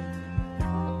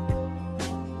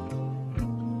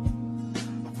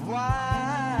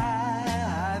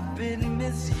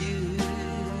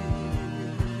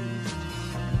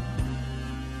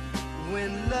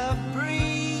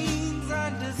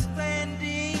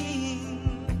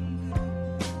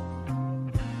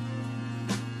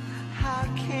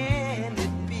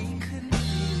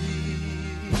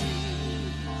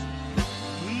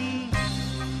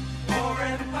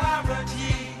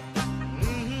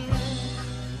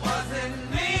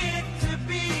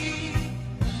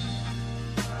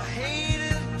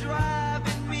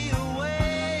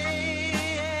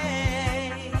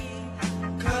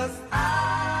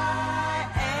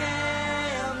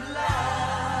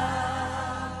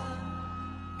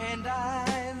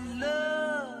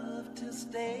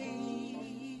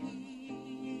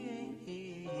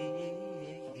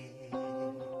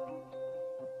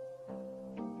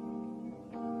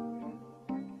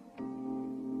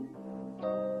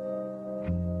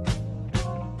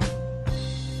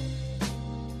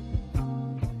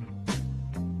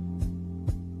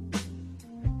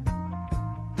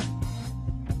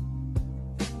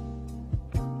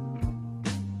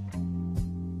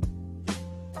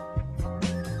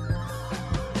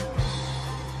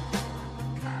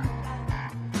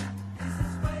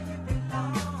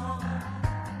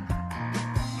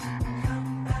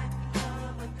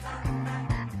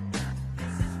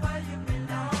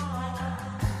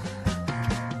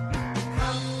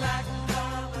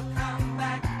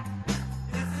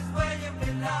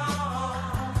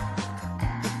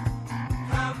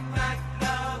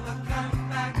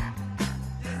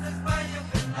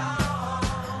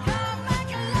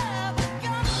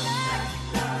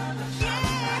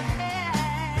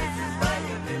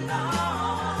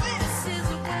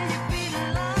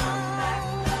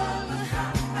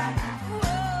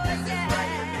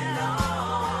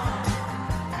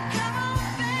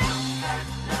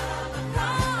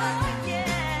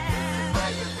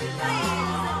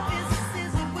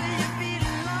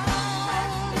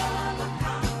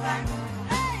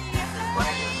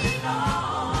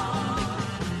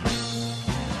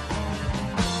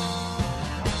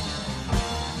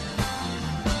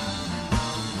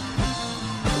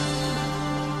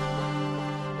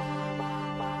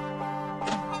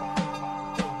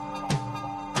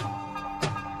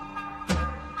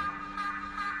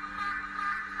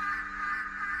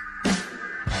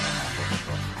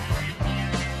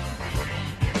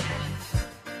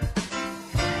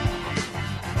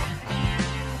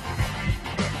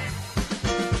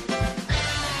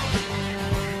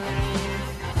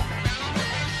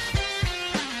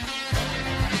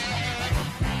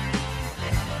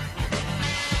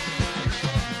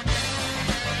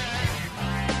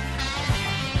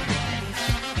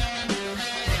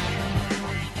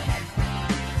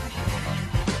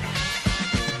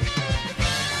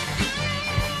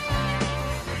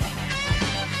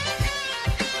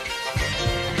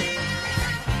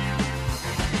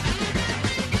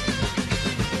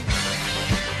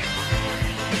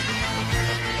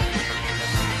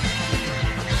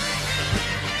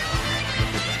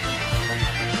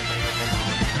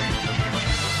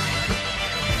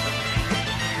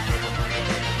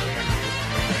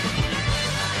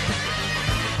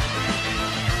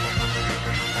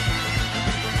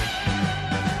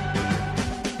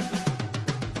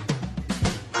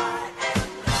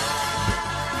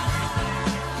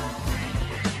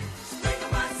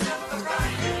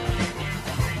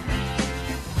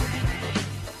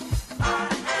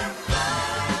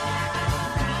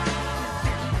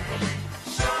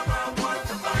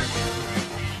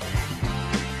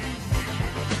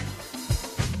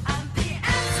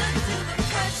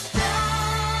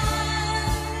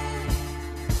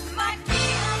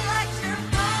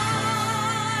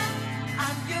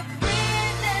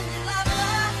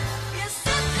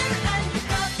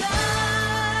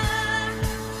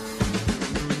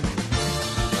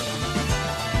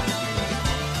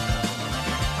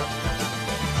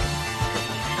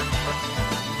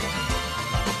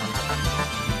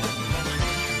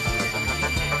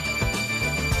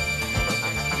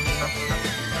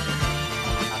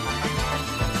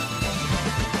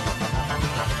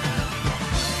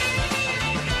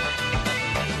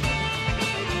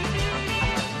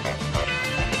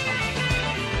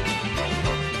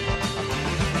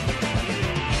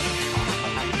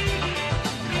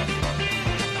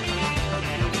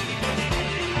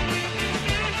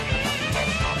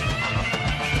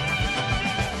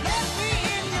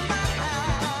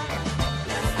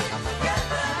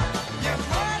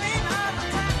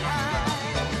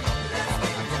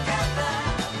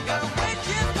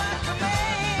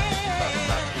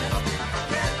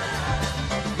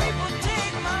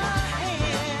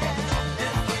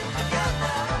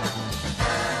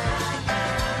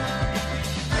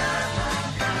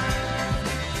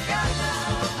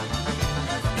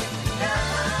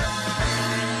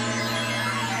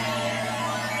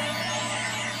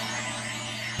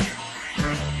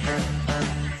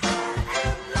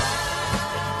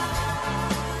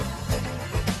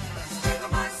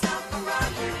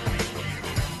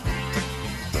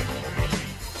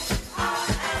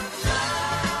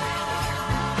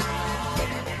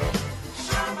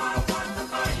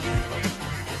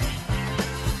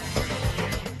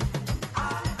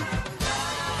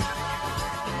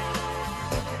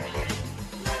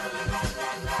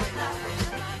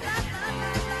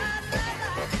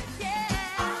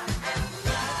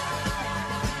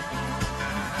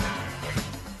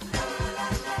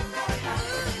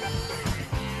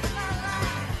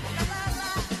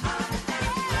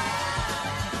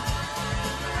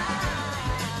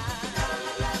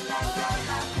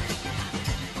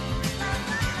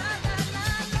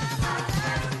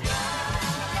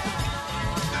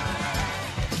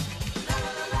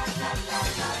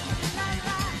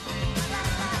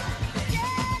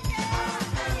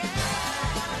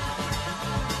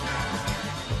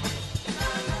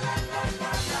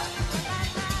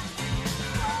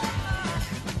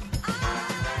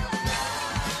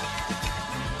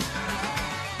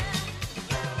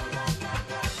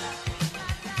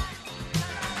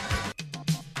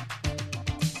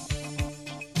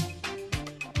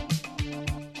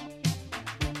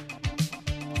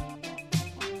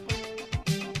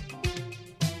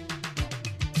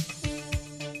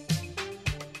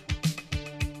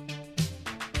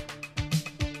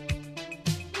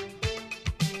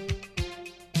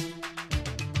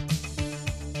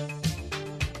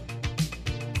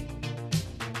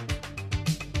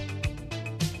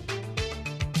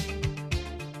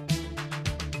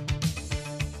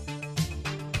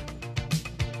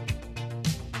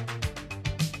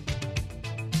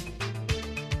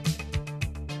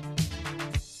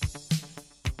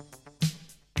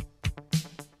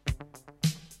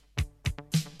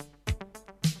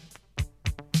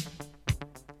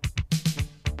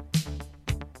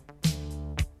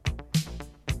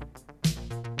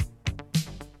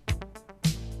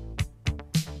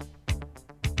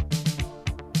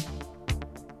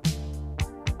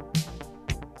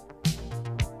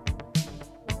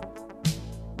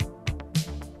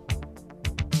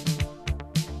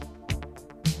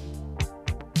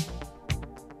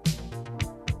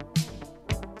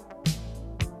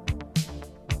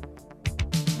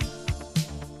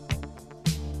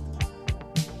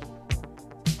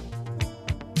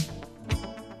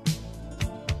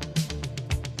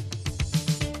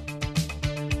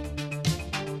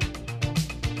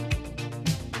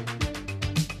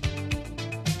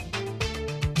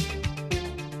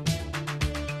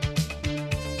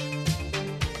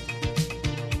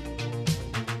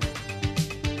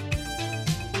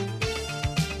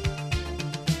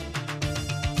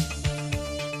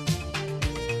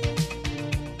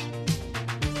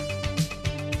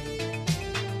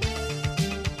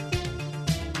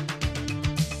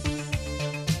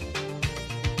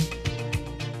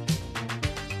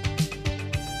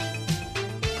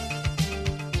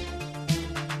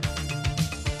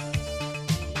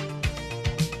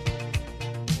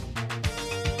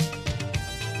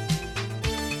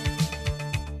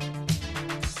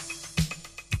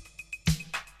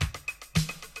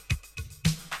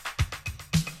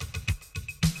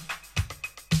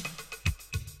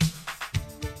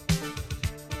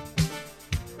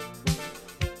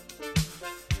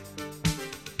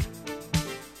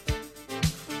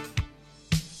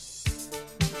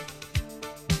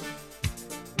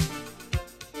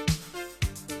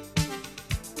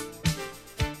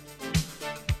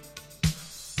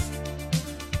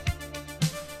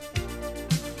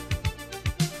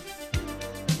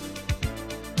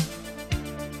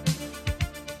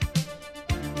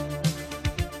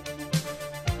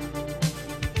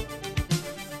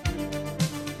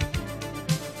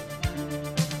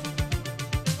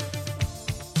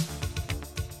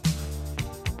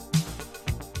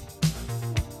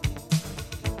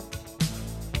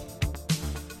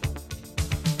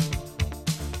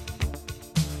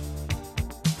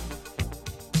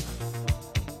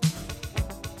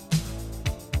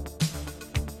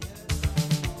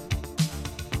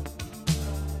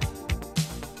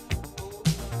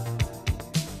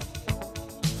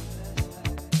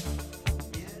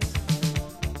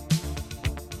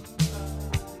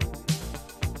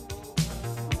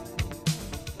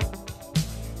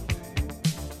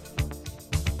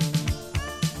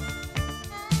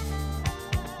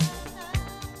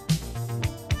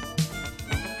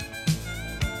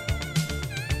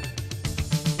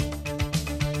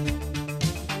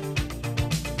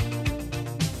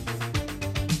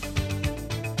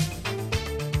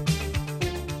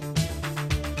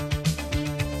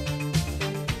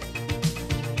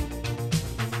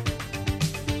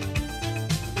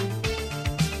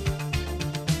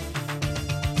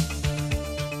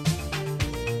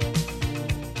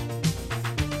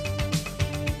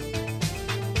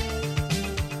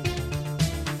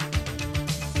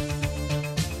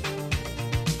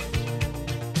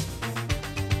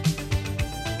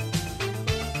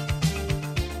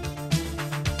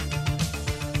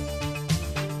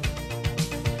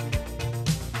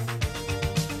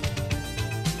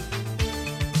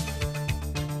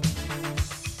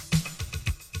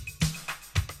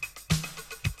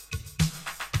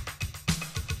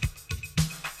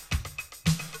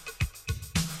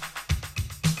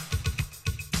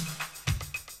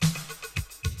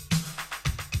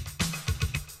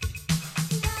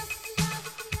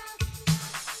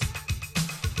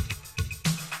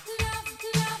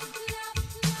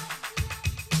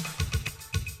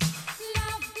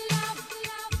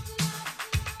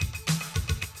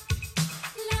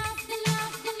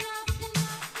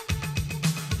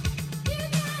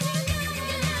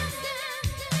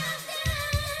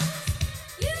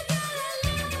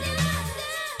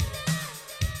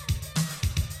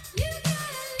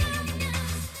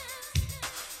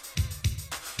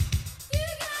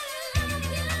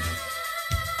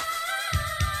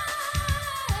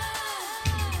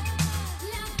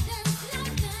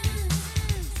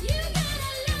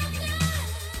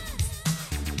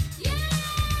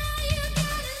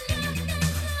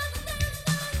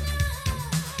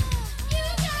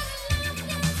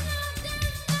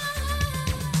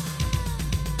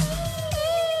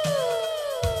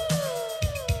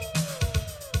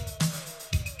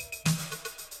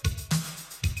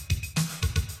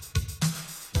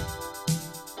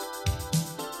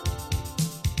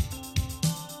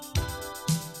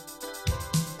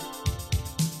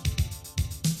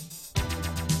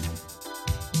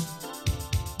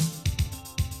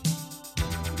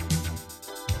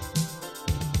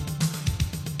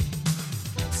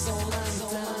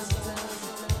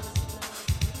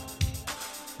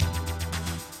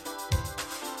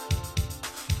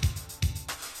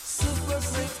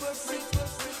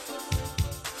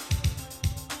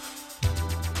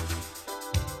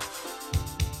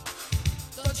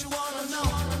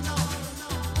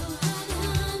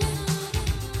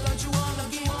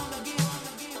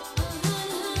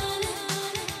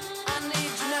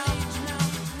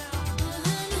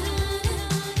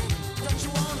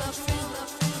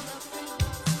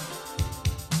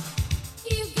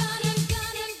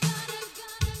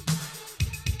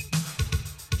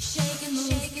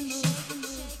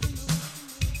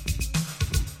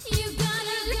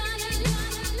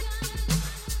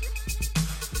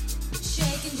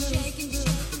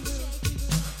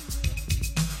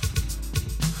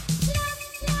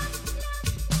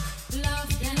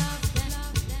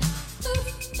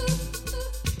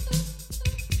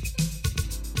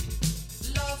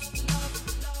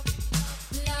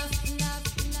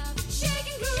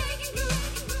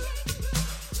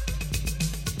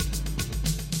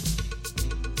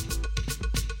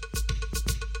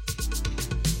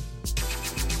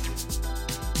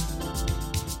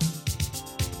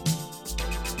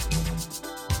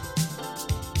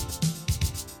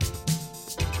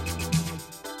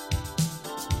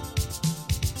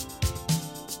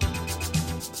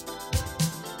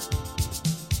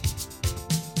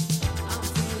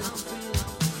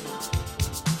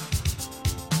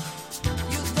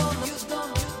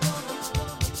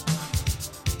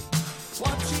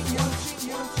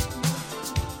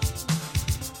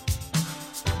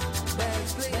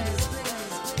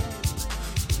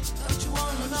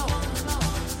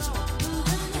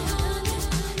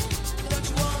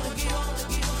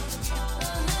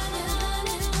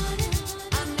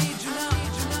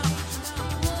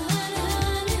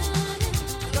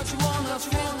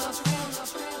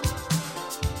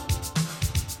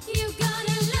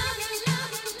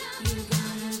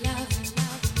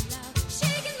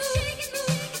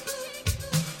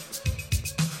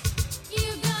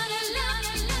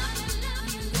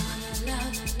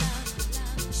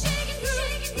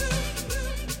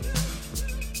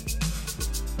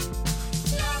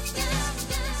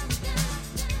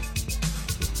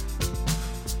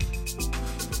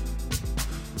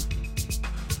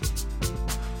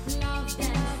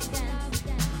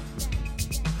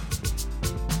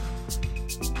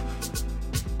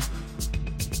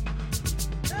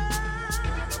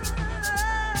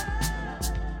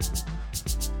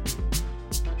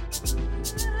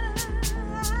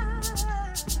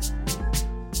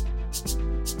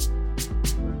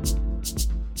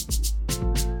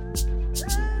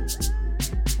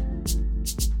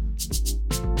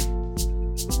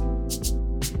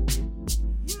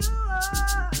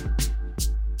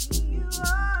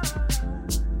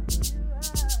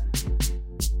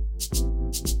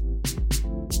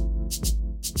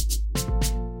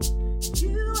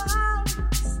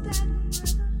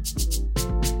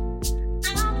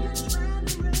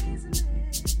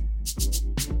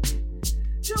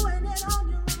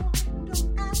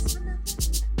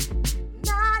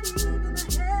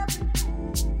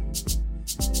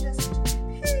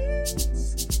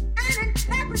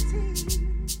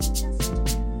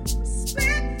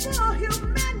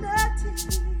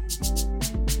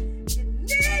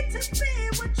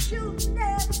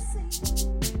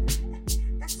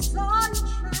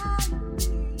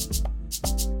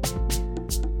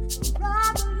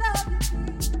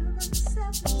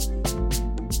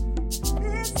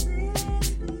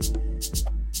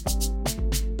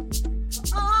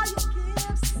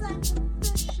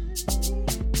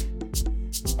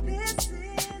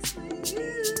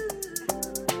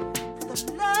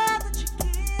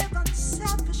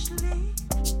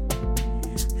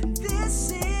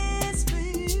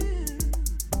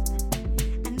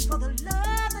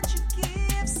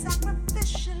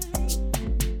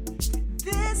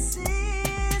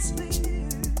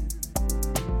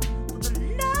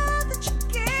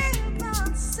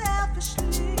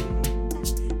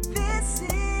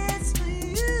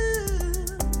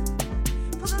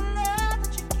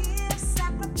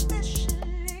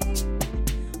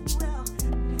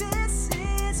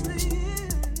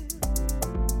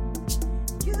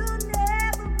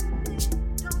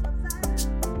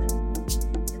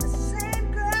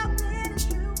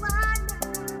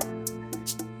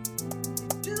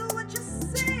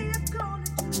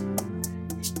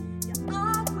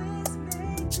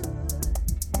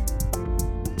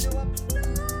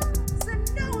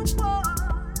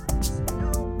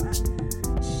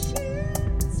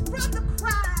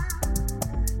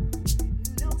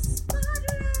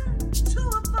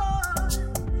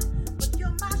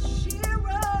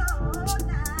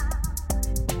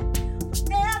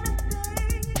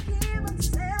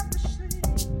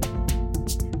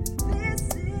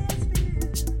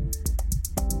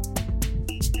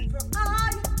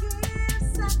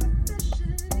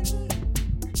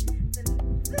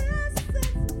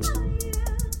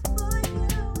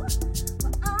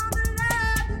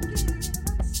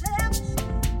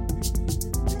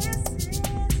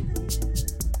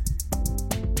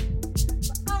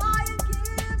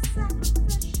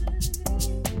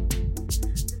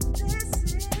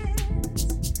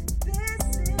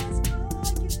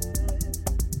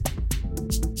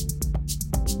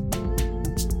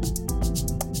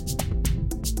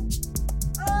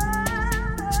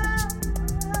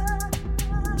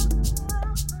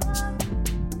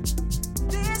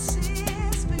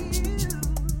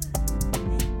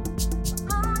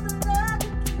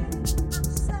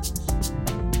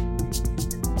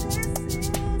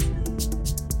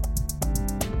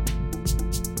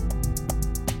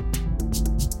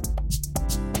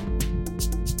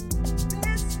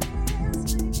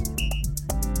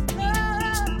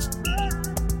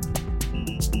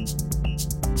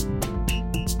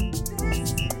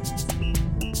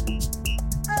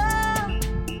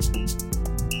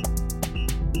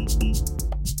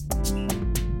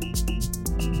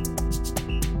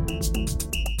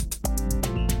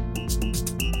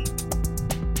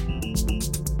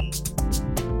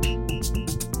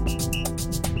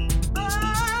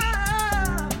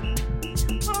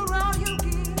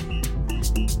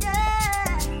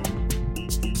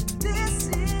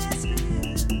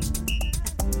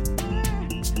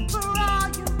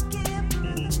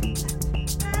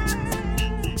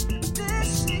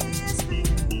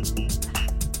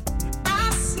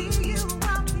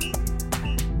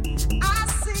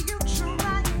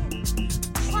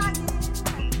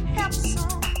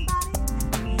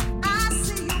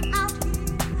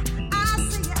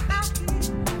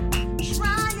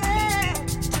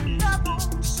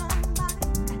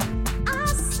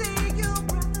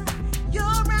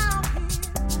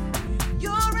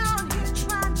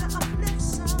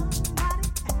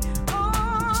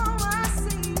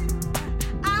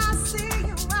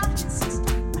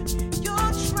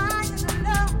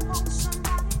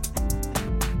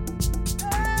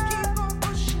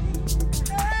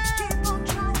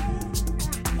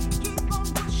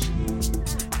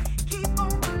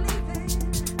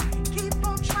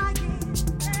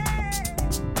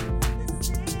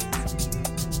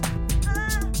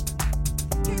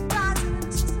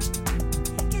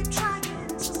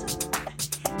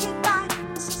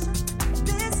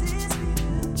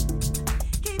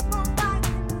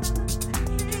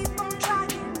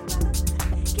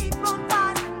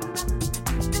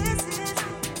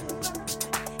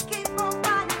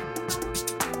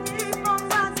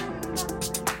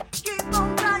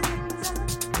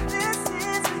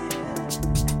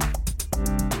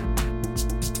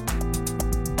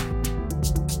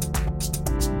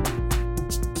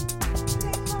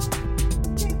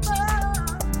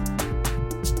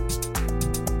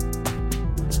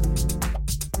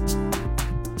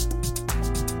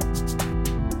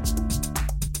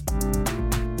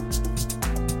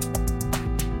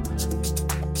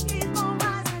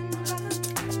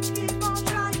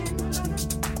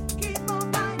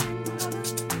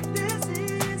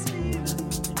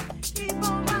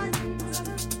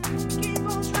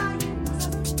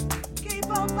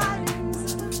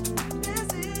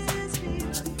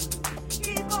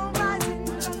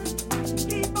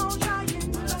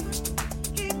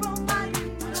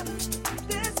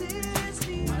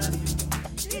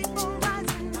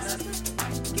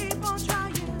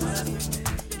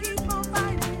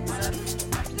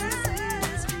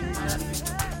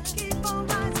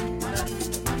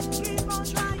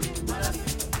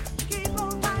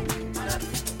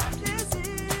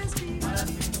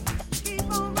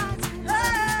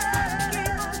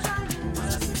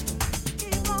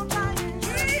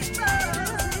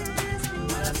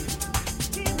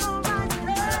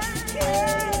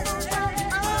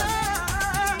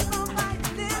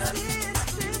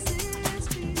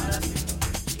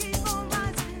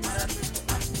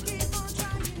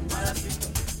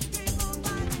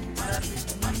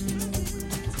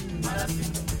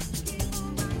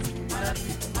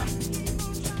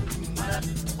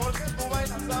Porque tú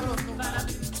bailas sabroso,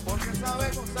 porque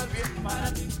sabes gozar bien.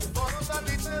 Todos a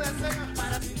ti te desean,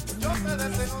 yo te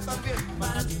deseo también.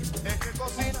 Es que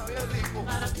cocina bien rico,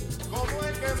 como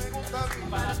el que me gusta a mí.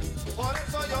 Por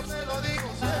eso yo te lo digo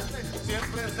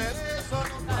siempre seré eso,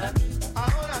 no para ti.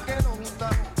 Ahora que nos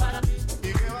juntamos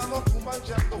y que vamos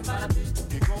cumbanchando,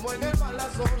 y como en el mar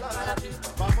las olas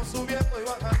vamos subiendo y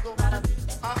bajando.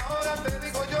 Ahora te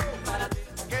digo yo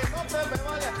que no te me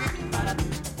vaya aquí,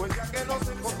 pues ya que nos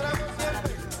encontramos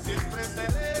siempre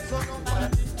seré eso, no para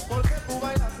ti. Porque tú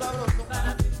bailas sabroso,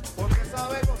 porque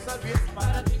sabes gozar bien.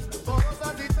 Todos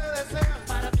a ti te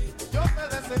desean, yo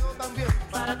te deseo también.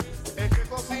 Es que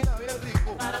cocina bien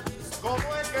rico,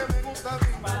 como el que me gusta a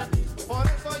mí. Por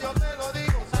eso yo te lo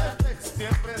digo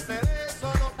siempre seré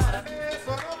eso, no para ti.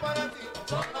 Eso no para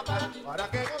ti, para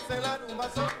que goce la rumba,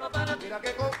 mira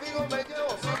que contigo me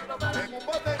llevo, en un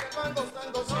bote que van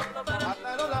gozando,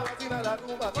 hasta no la vacina la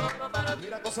rumba,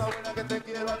 mira cosa buena que te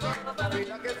quiero a ti,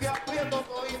 mira que te aprieto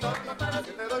todito a ti,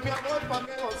 que te doy mi amor pa'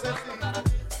 que goces, sí.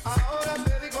 Ahora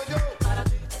te digo yo,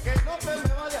 que no te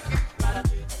me vaya aquí,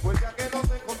 pues ya que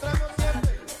nos encontramos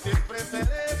siempre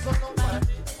seré eso, no para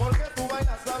ti. Porque tú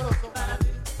bailas sabroso,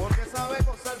 porque sabes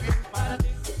gozar bien.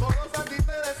 Todos a ti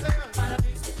te desean,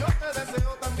 yo te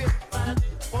deseo también.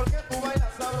 Porque tú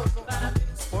bailas sabroso,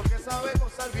 porque sabes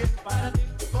gozar bien.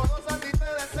 Todos a ti te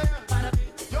desean,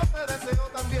 yo te deseo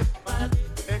también.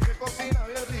 Es que cocina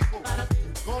bien rico,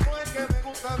 como el que me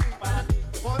gusta a mí.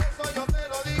 Por eso yo te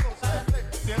lo digo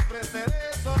siempre seré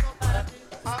eso, no para ti.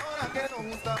 Ahora que nos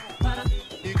juntamos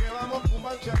y que vamos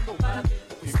cumbanchando,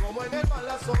 y como en el mar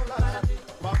las olas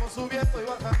vamos subiendo y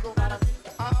bajando.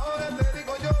 Ahora te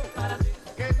digo yo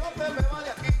que no te me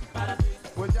vaya aquí,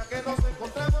 pues ya que nos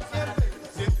encontramos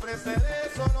siempre seré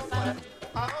eso, no para ti.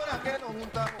 Ahora que nos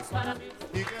juntamos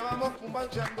y que vamos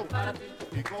cumbanchando,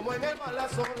 y como en el mar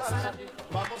las olas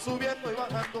vamos subiendo y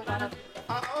bajando.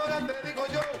 Ahora te digo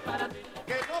yo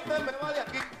que no te me vaya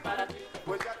aquí,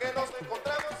 pues ya que nos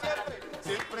encontramos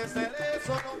siempre seré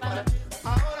eso, no para ti.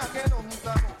 Ahora que nos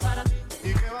juntamos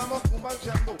y que vamos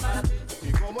cumbanchando,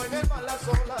 y como en el mar las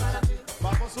olas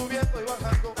vamos subiendo y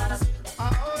bajando.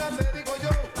 Ahora te digo yo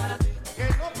que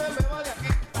no te me vaya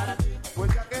aquí,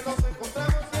 pues ya que nos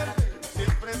encontramos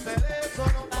siempre seré eso,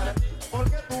 no para ti.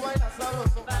 Porque tú bailas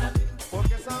sabroso,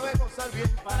 porque sabes gozar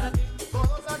bien.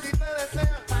 Todos a ti te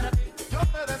desean, yo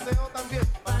te deseo también.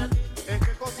 Es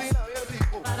que cocina bien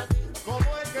rico,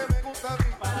 como el que me gusta a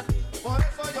mí. Por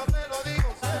eso yo te lo digo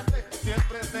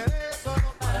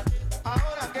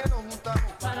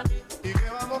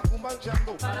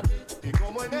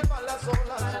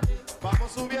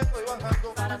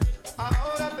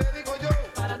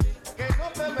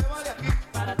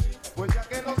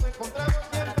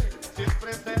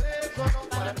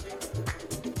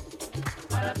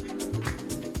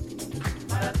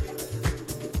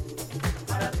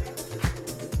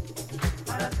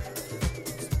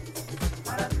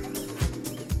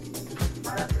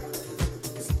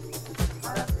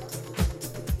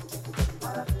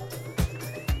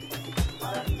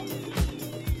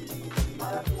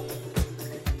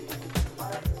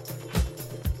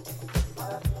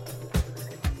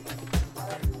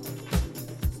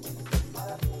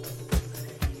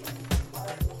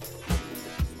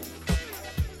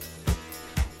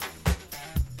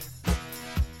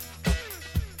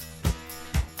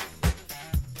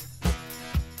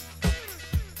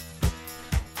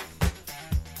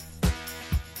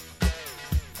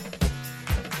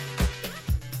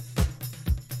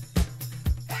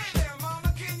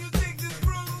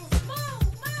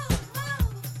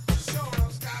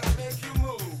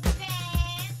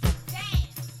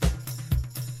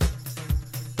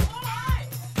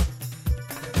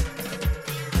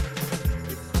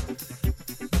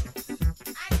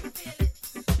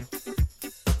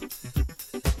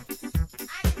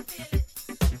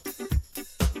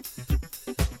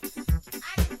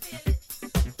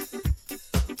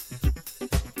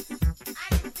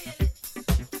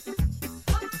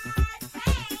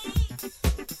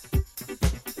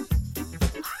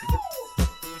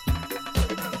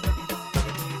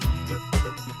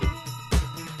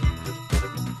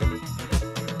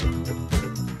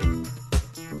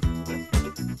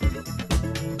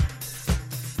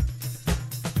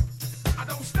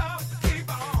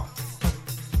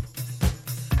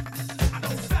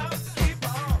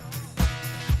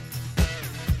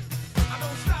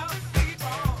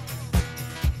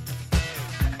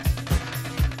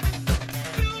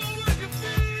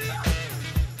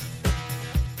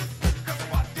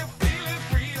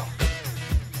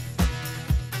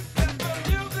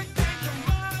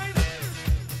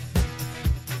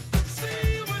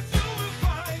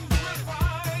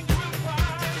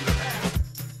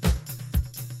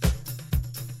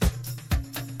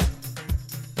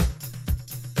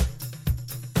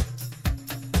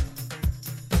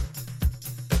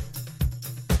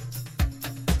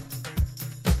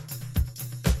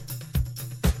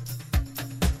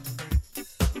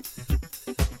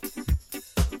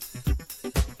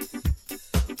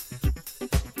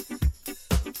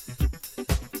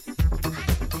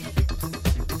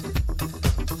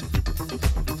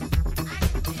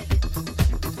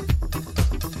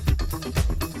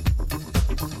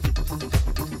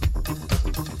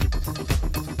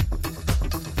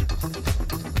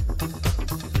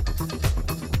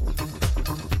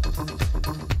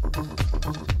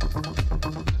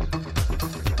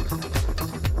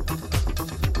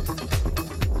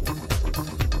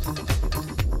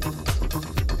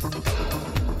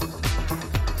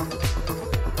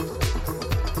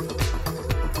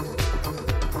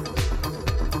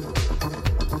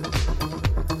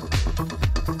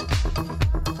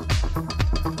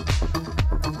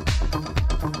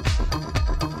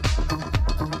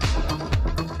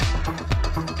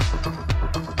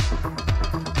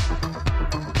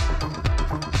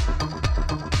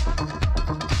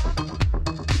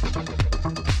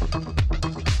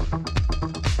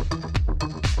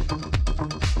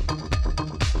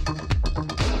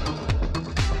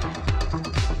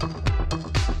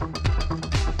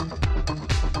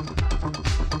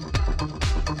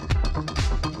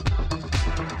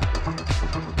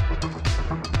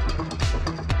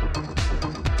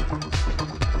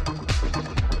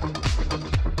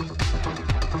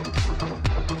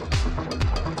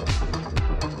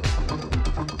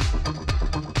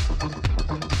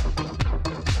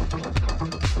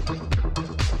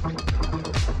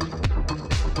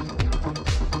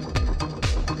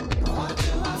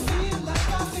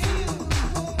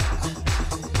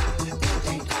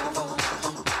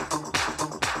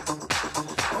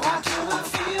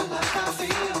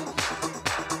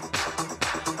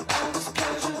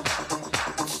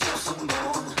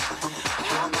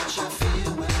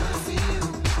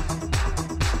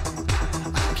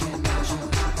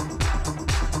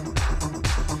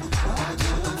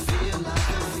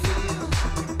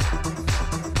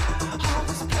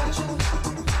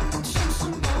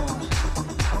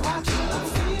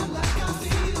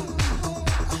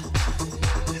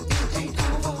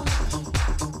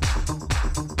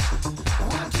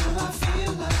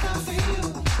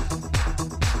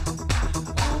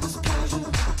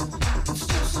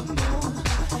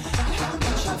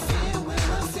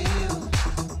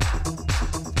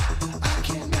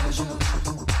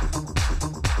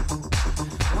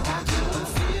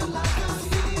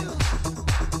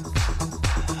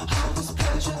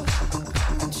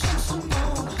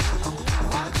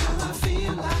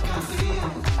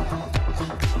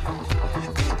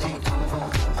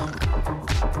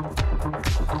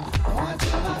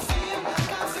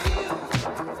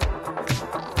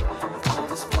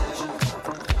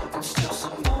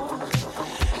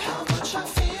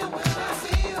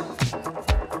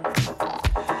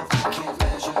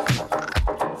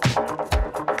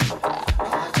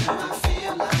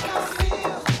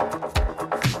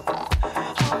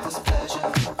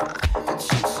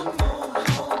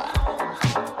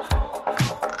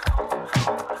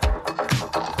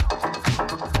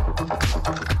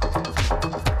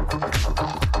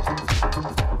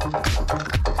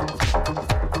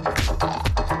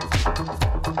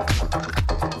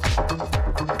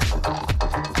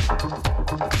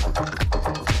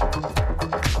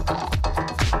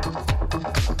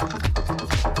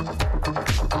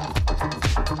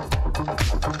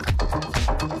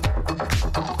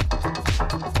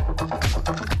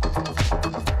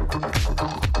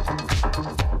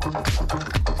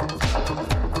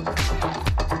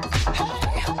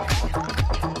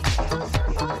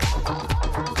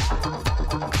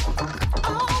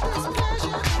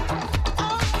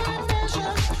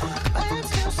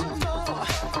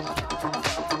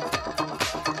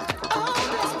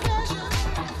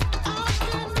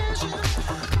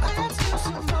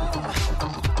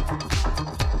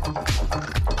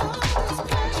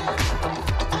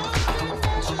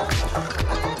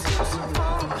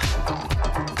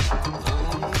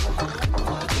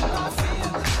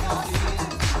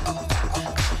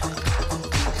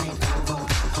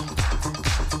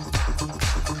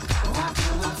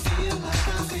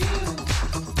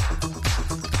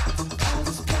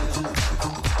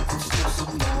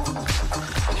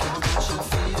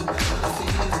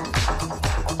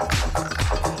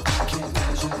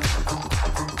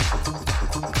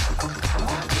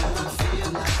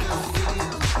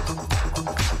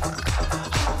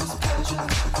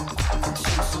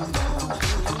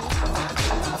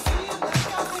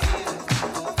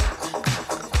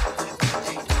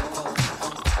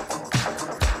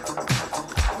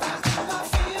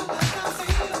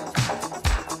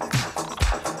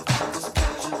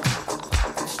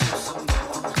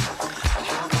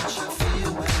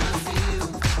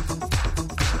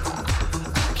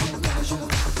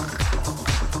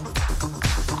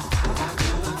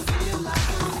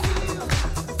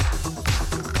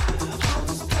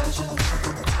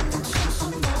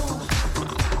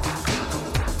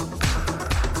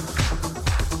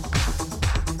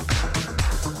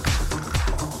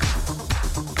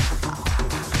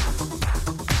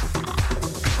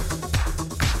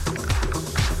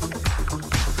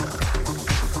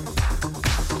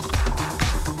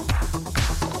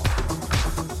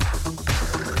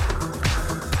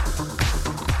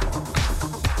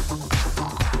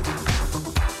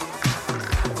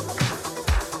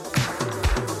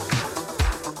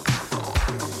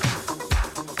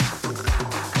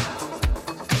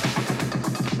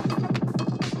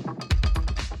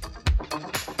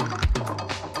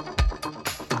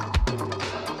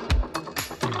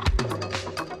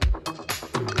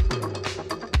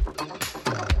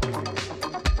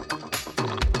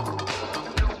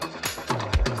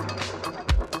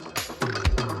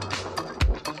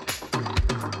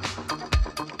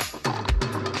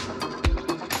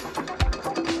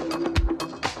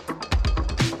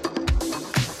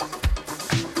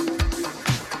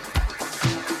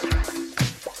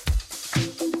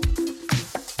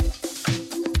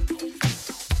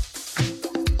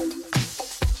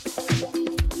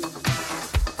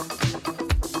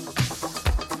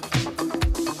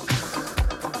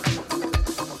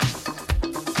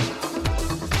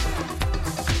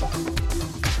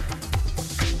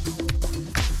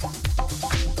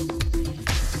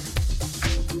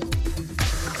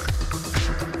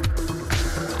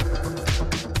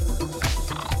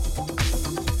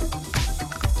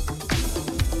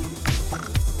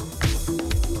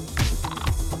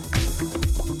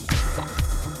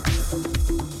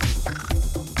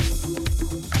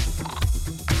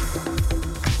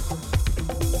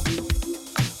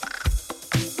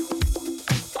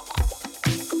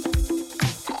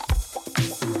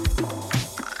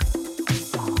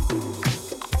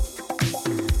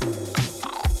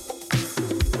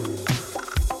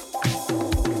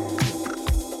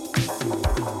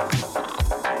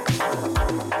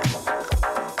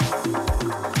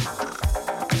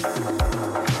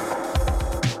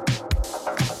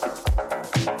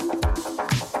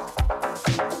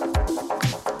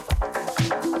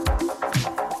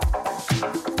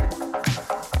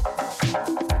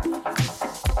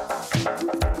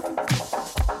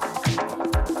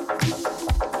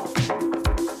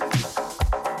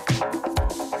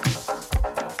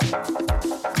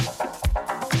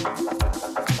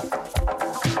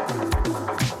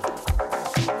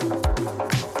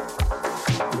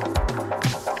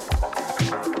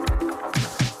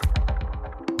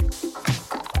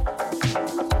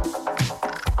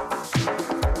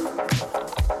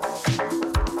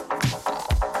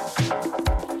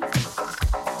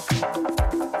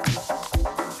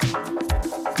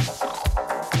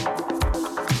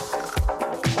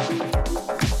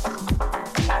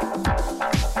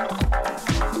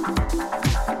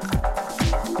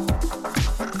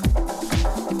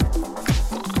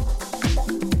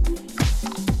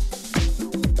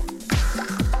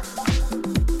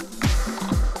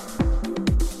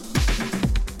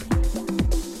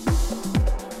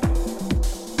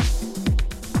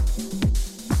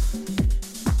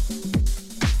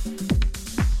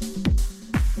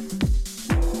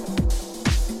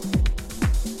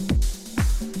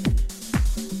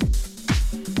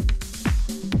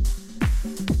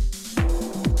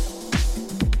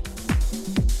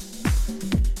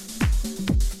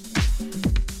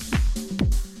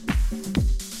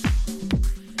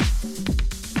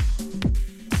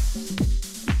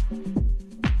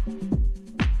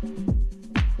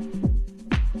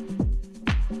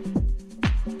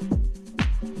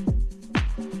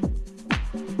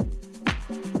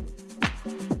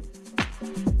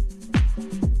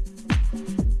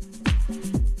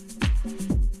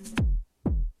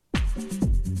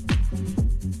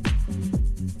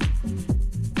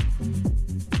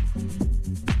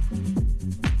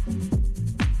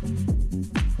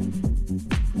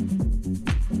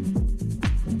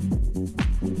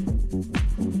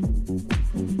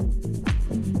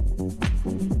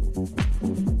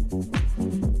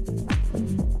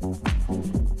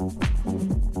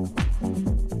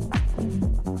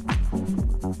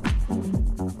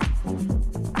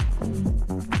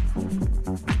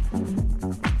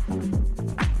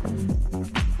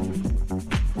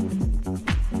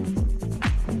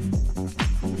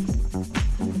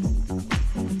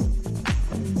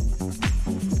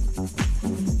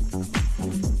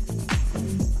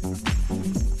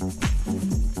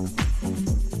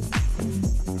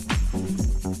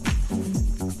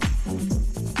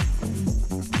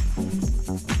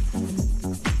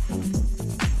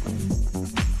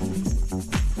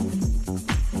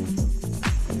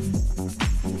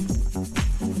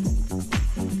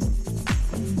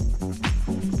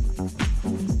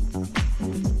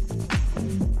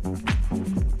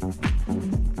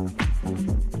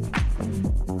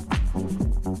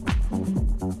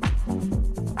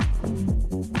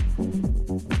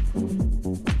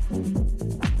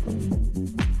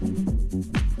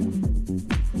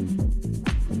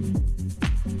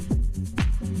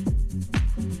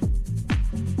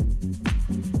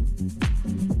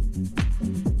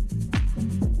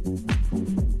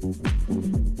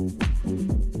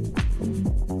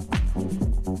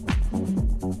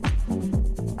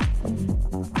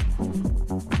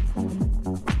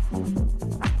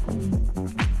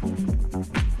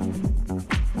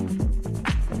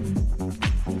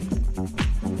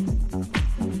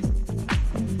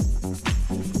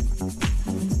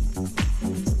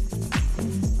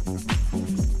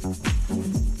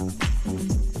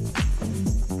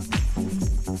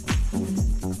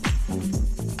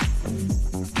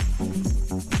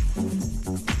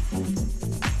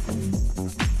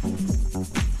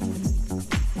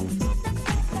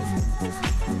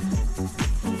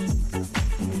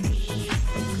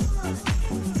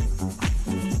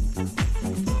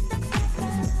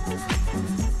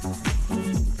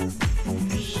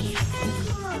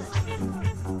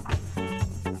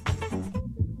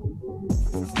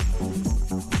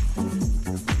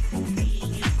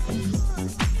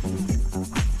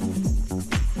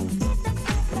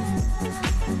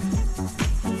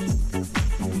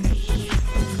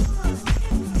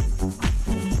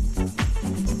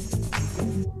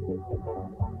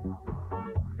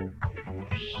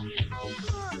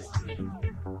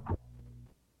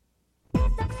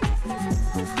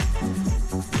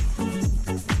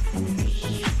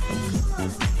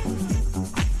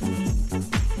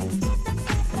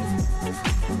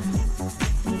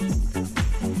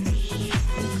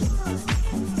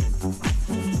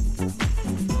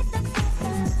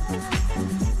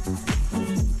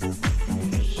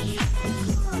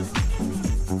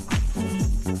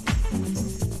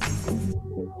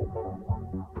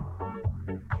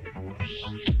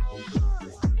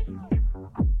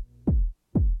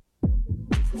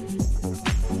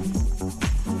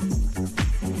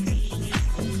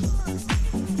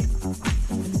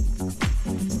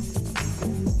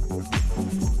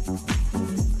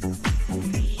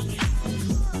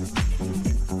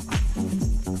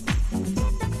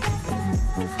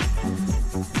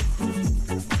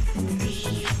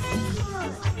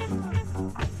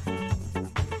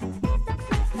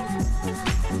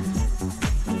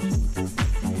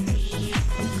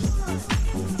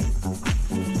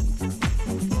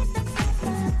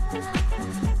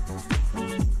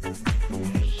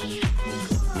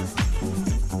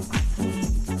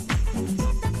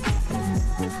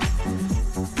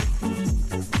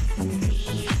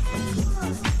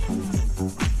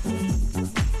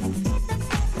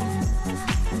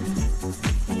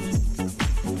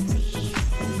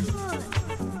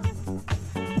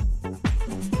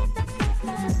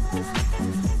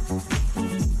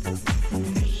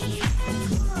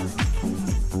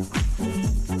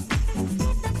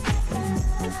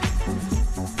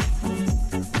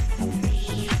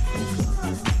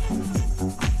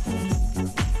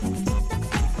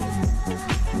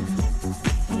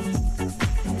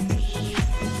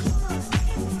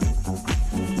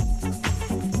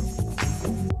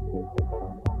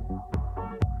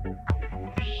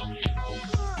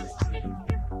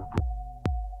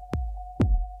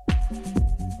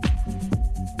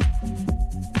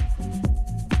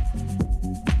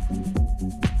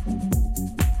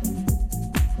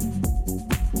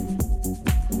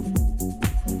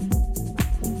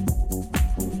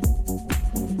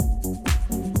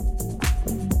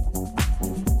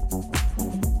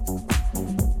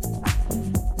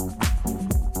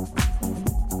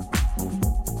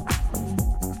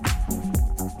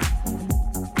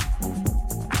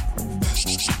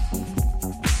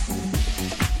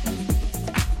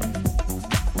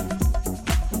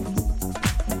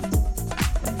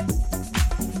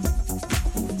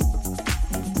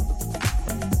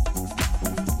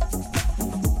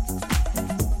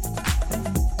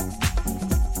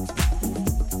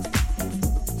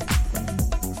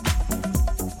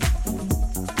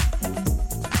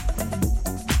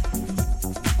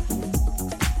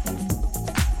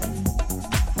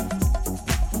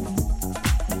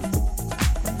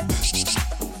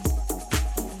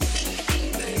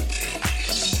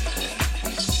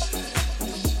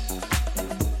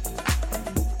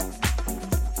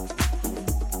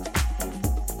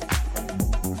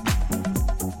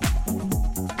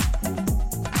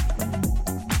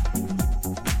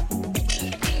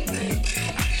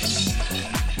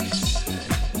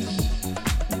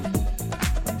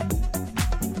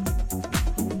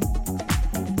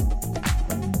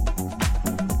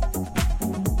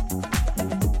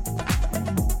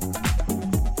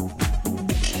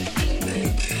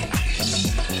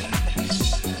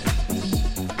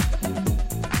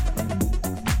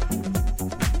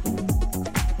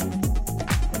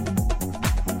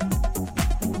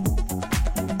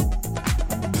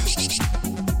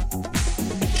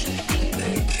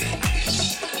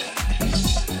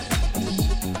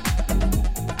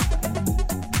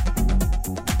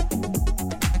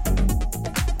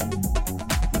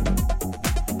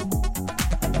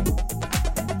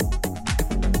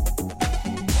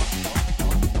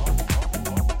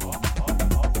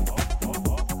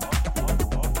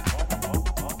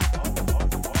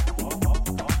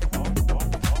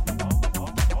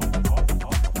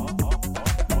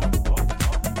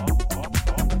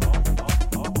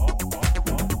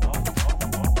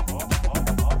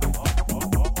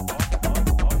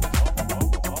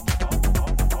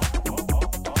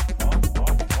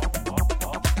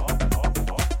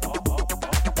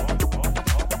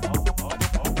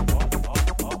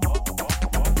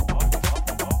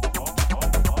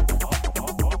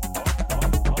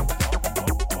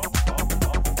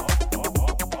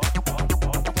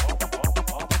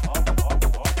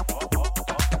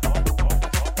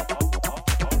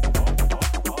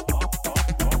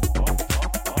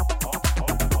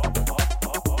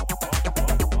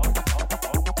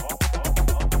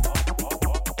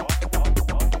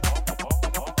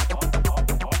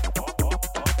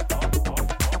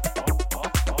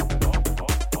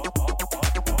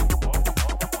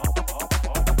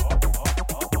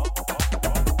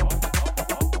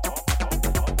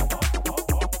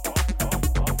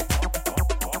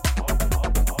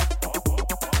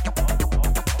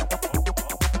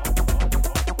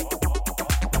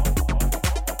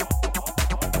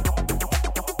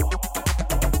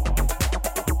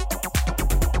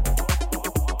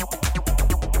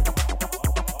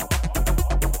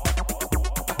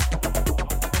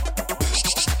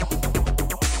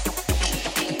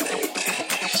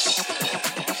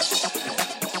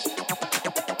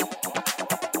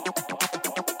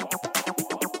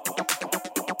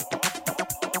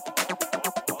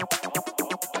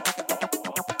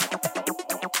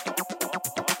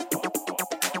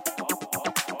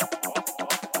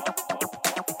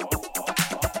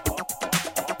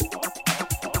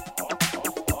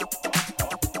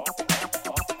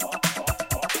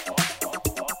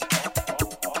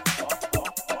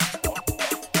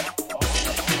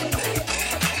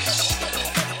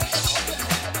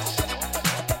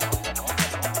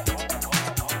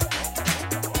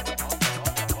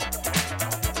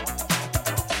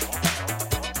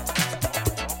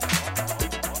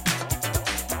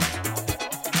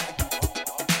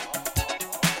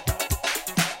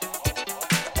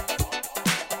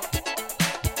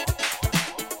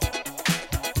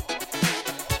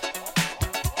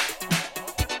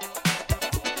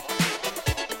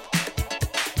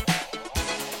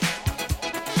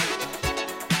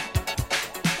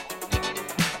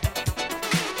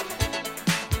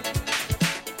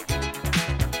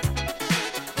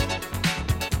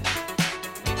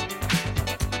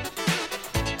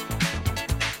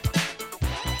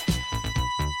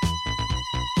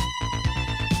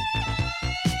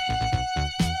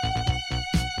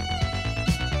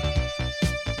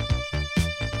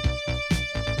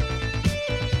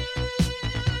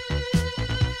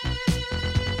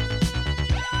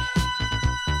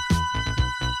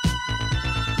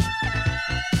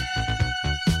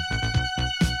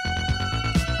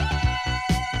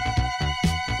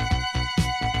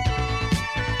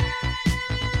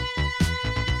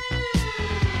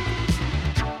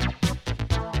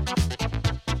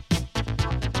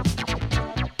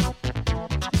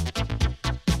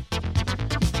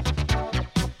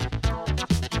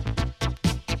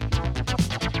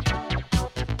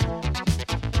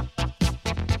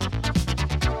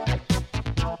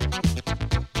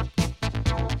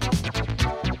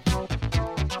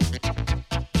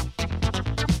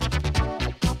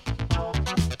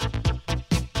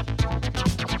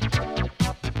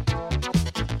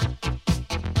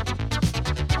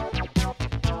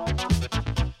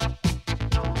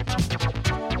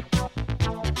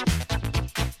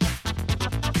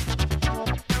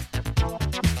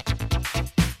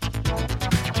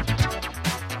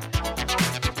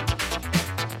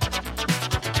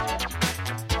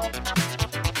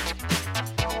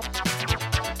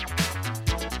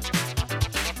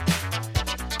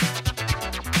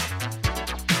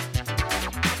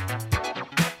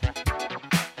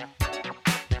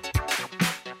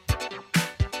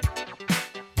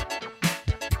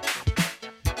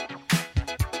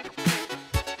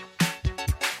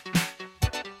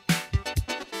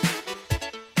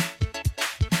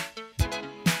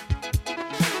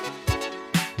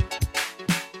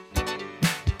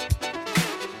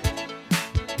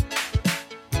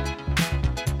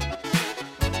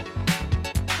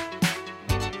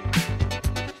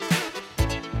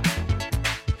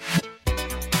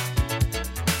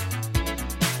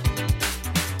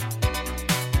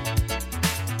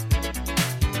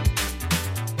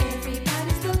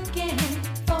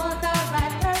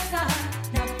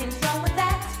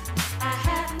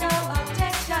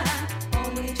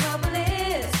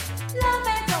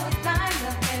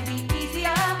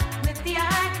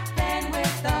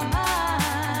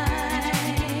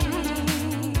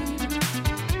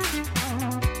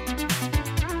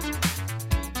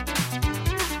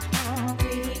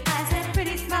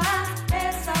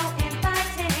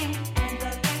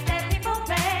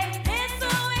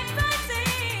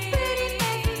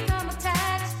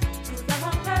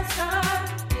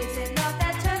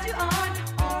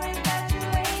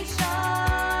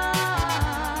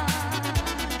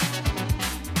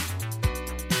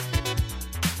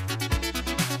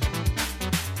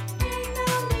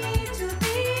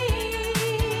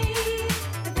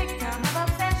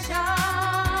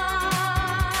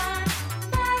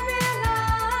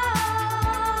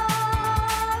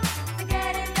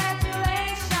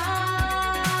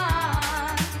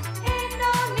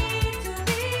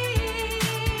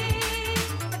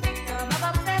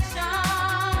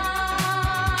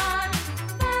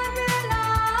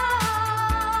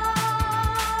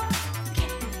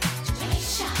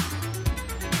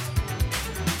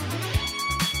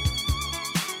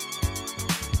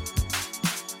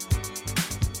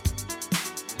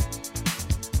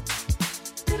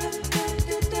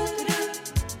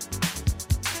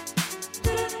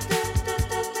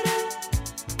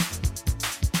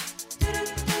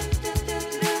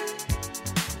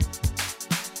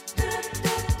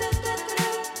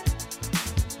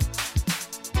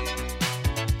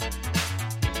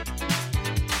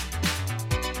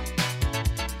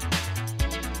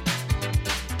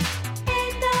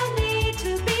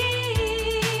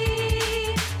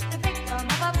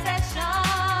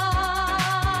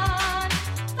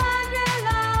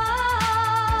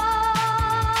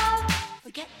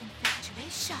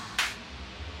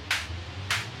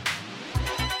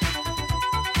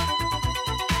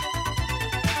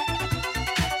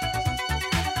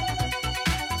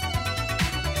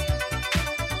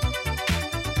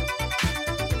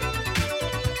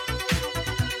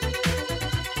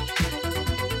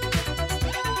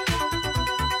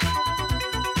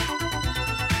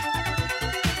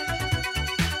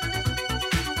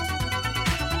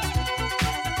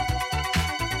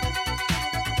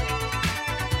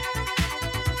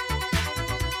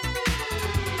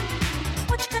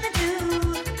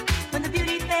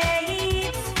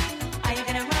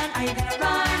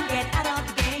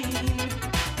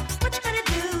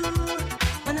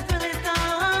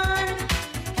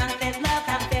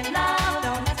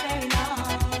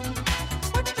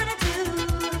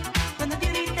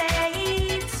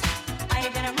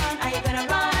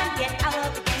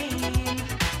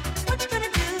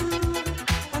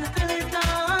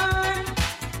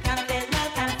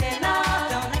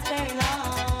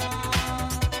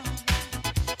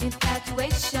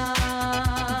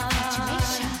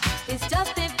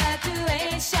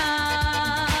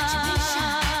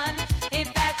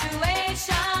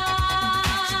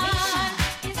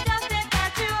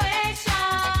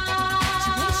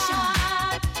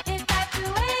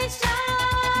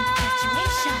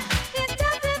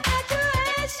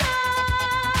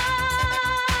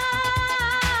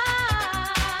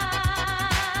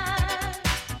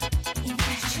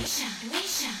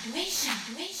Asia.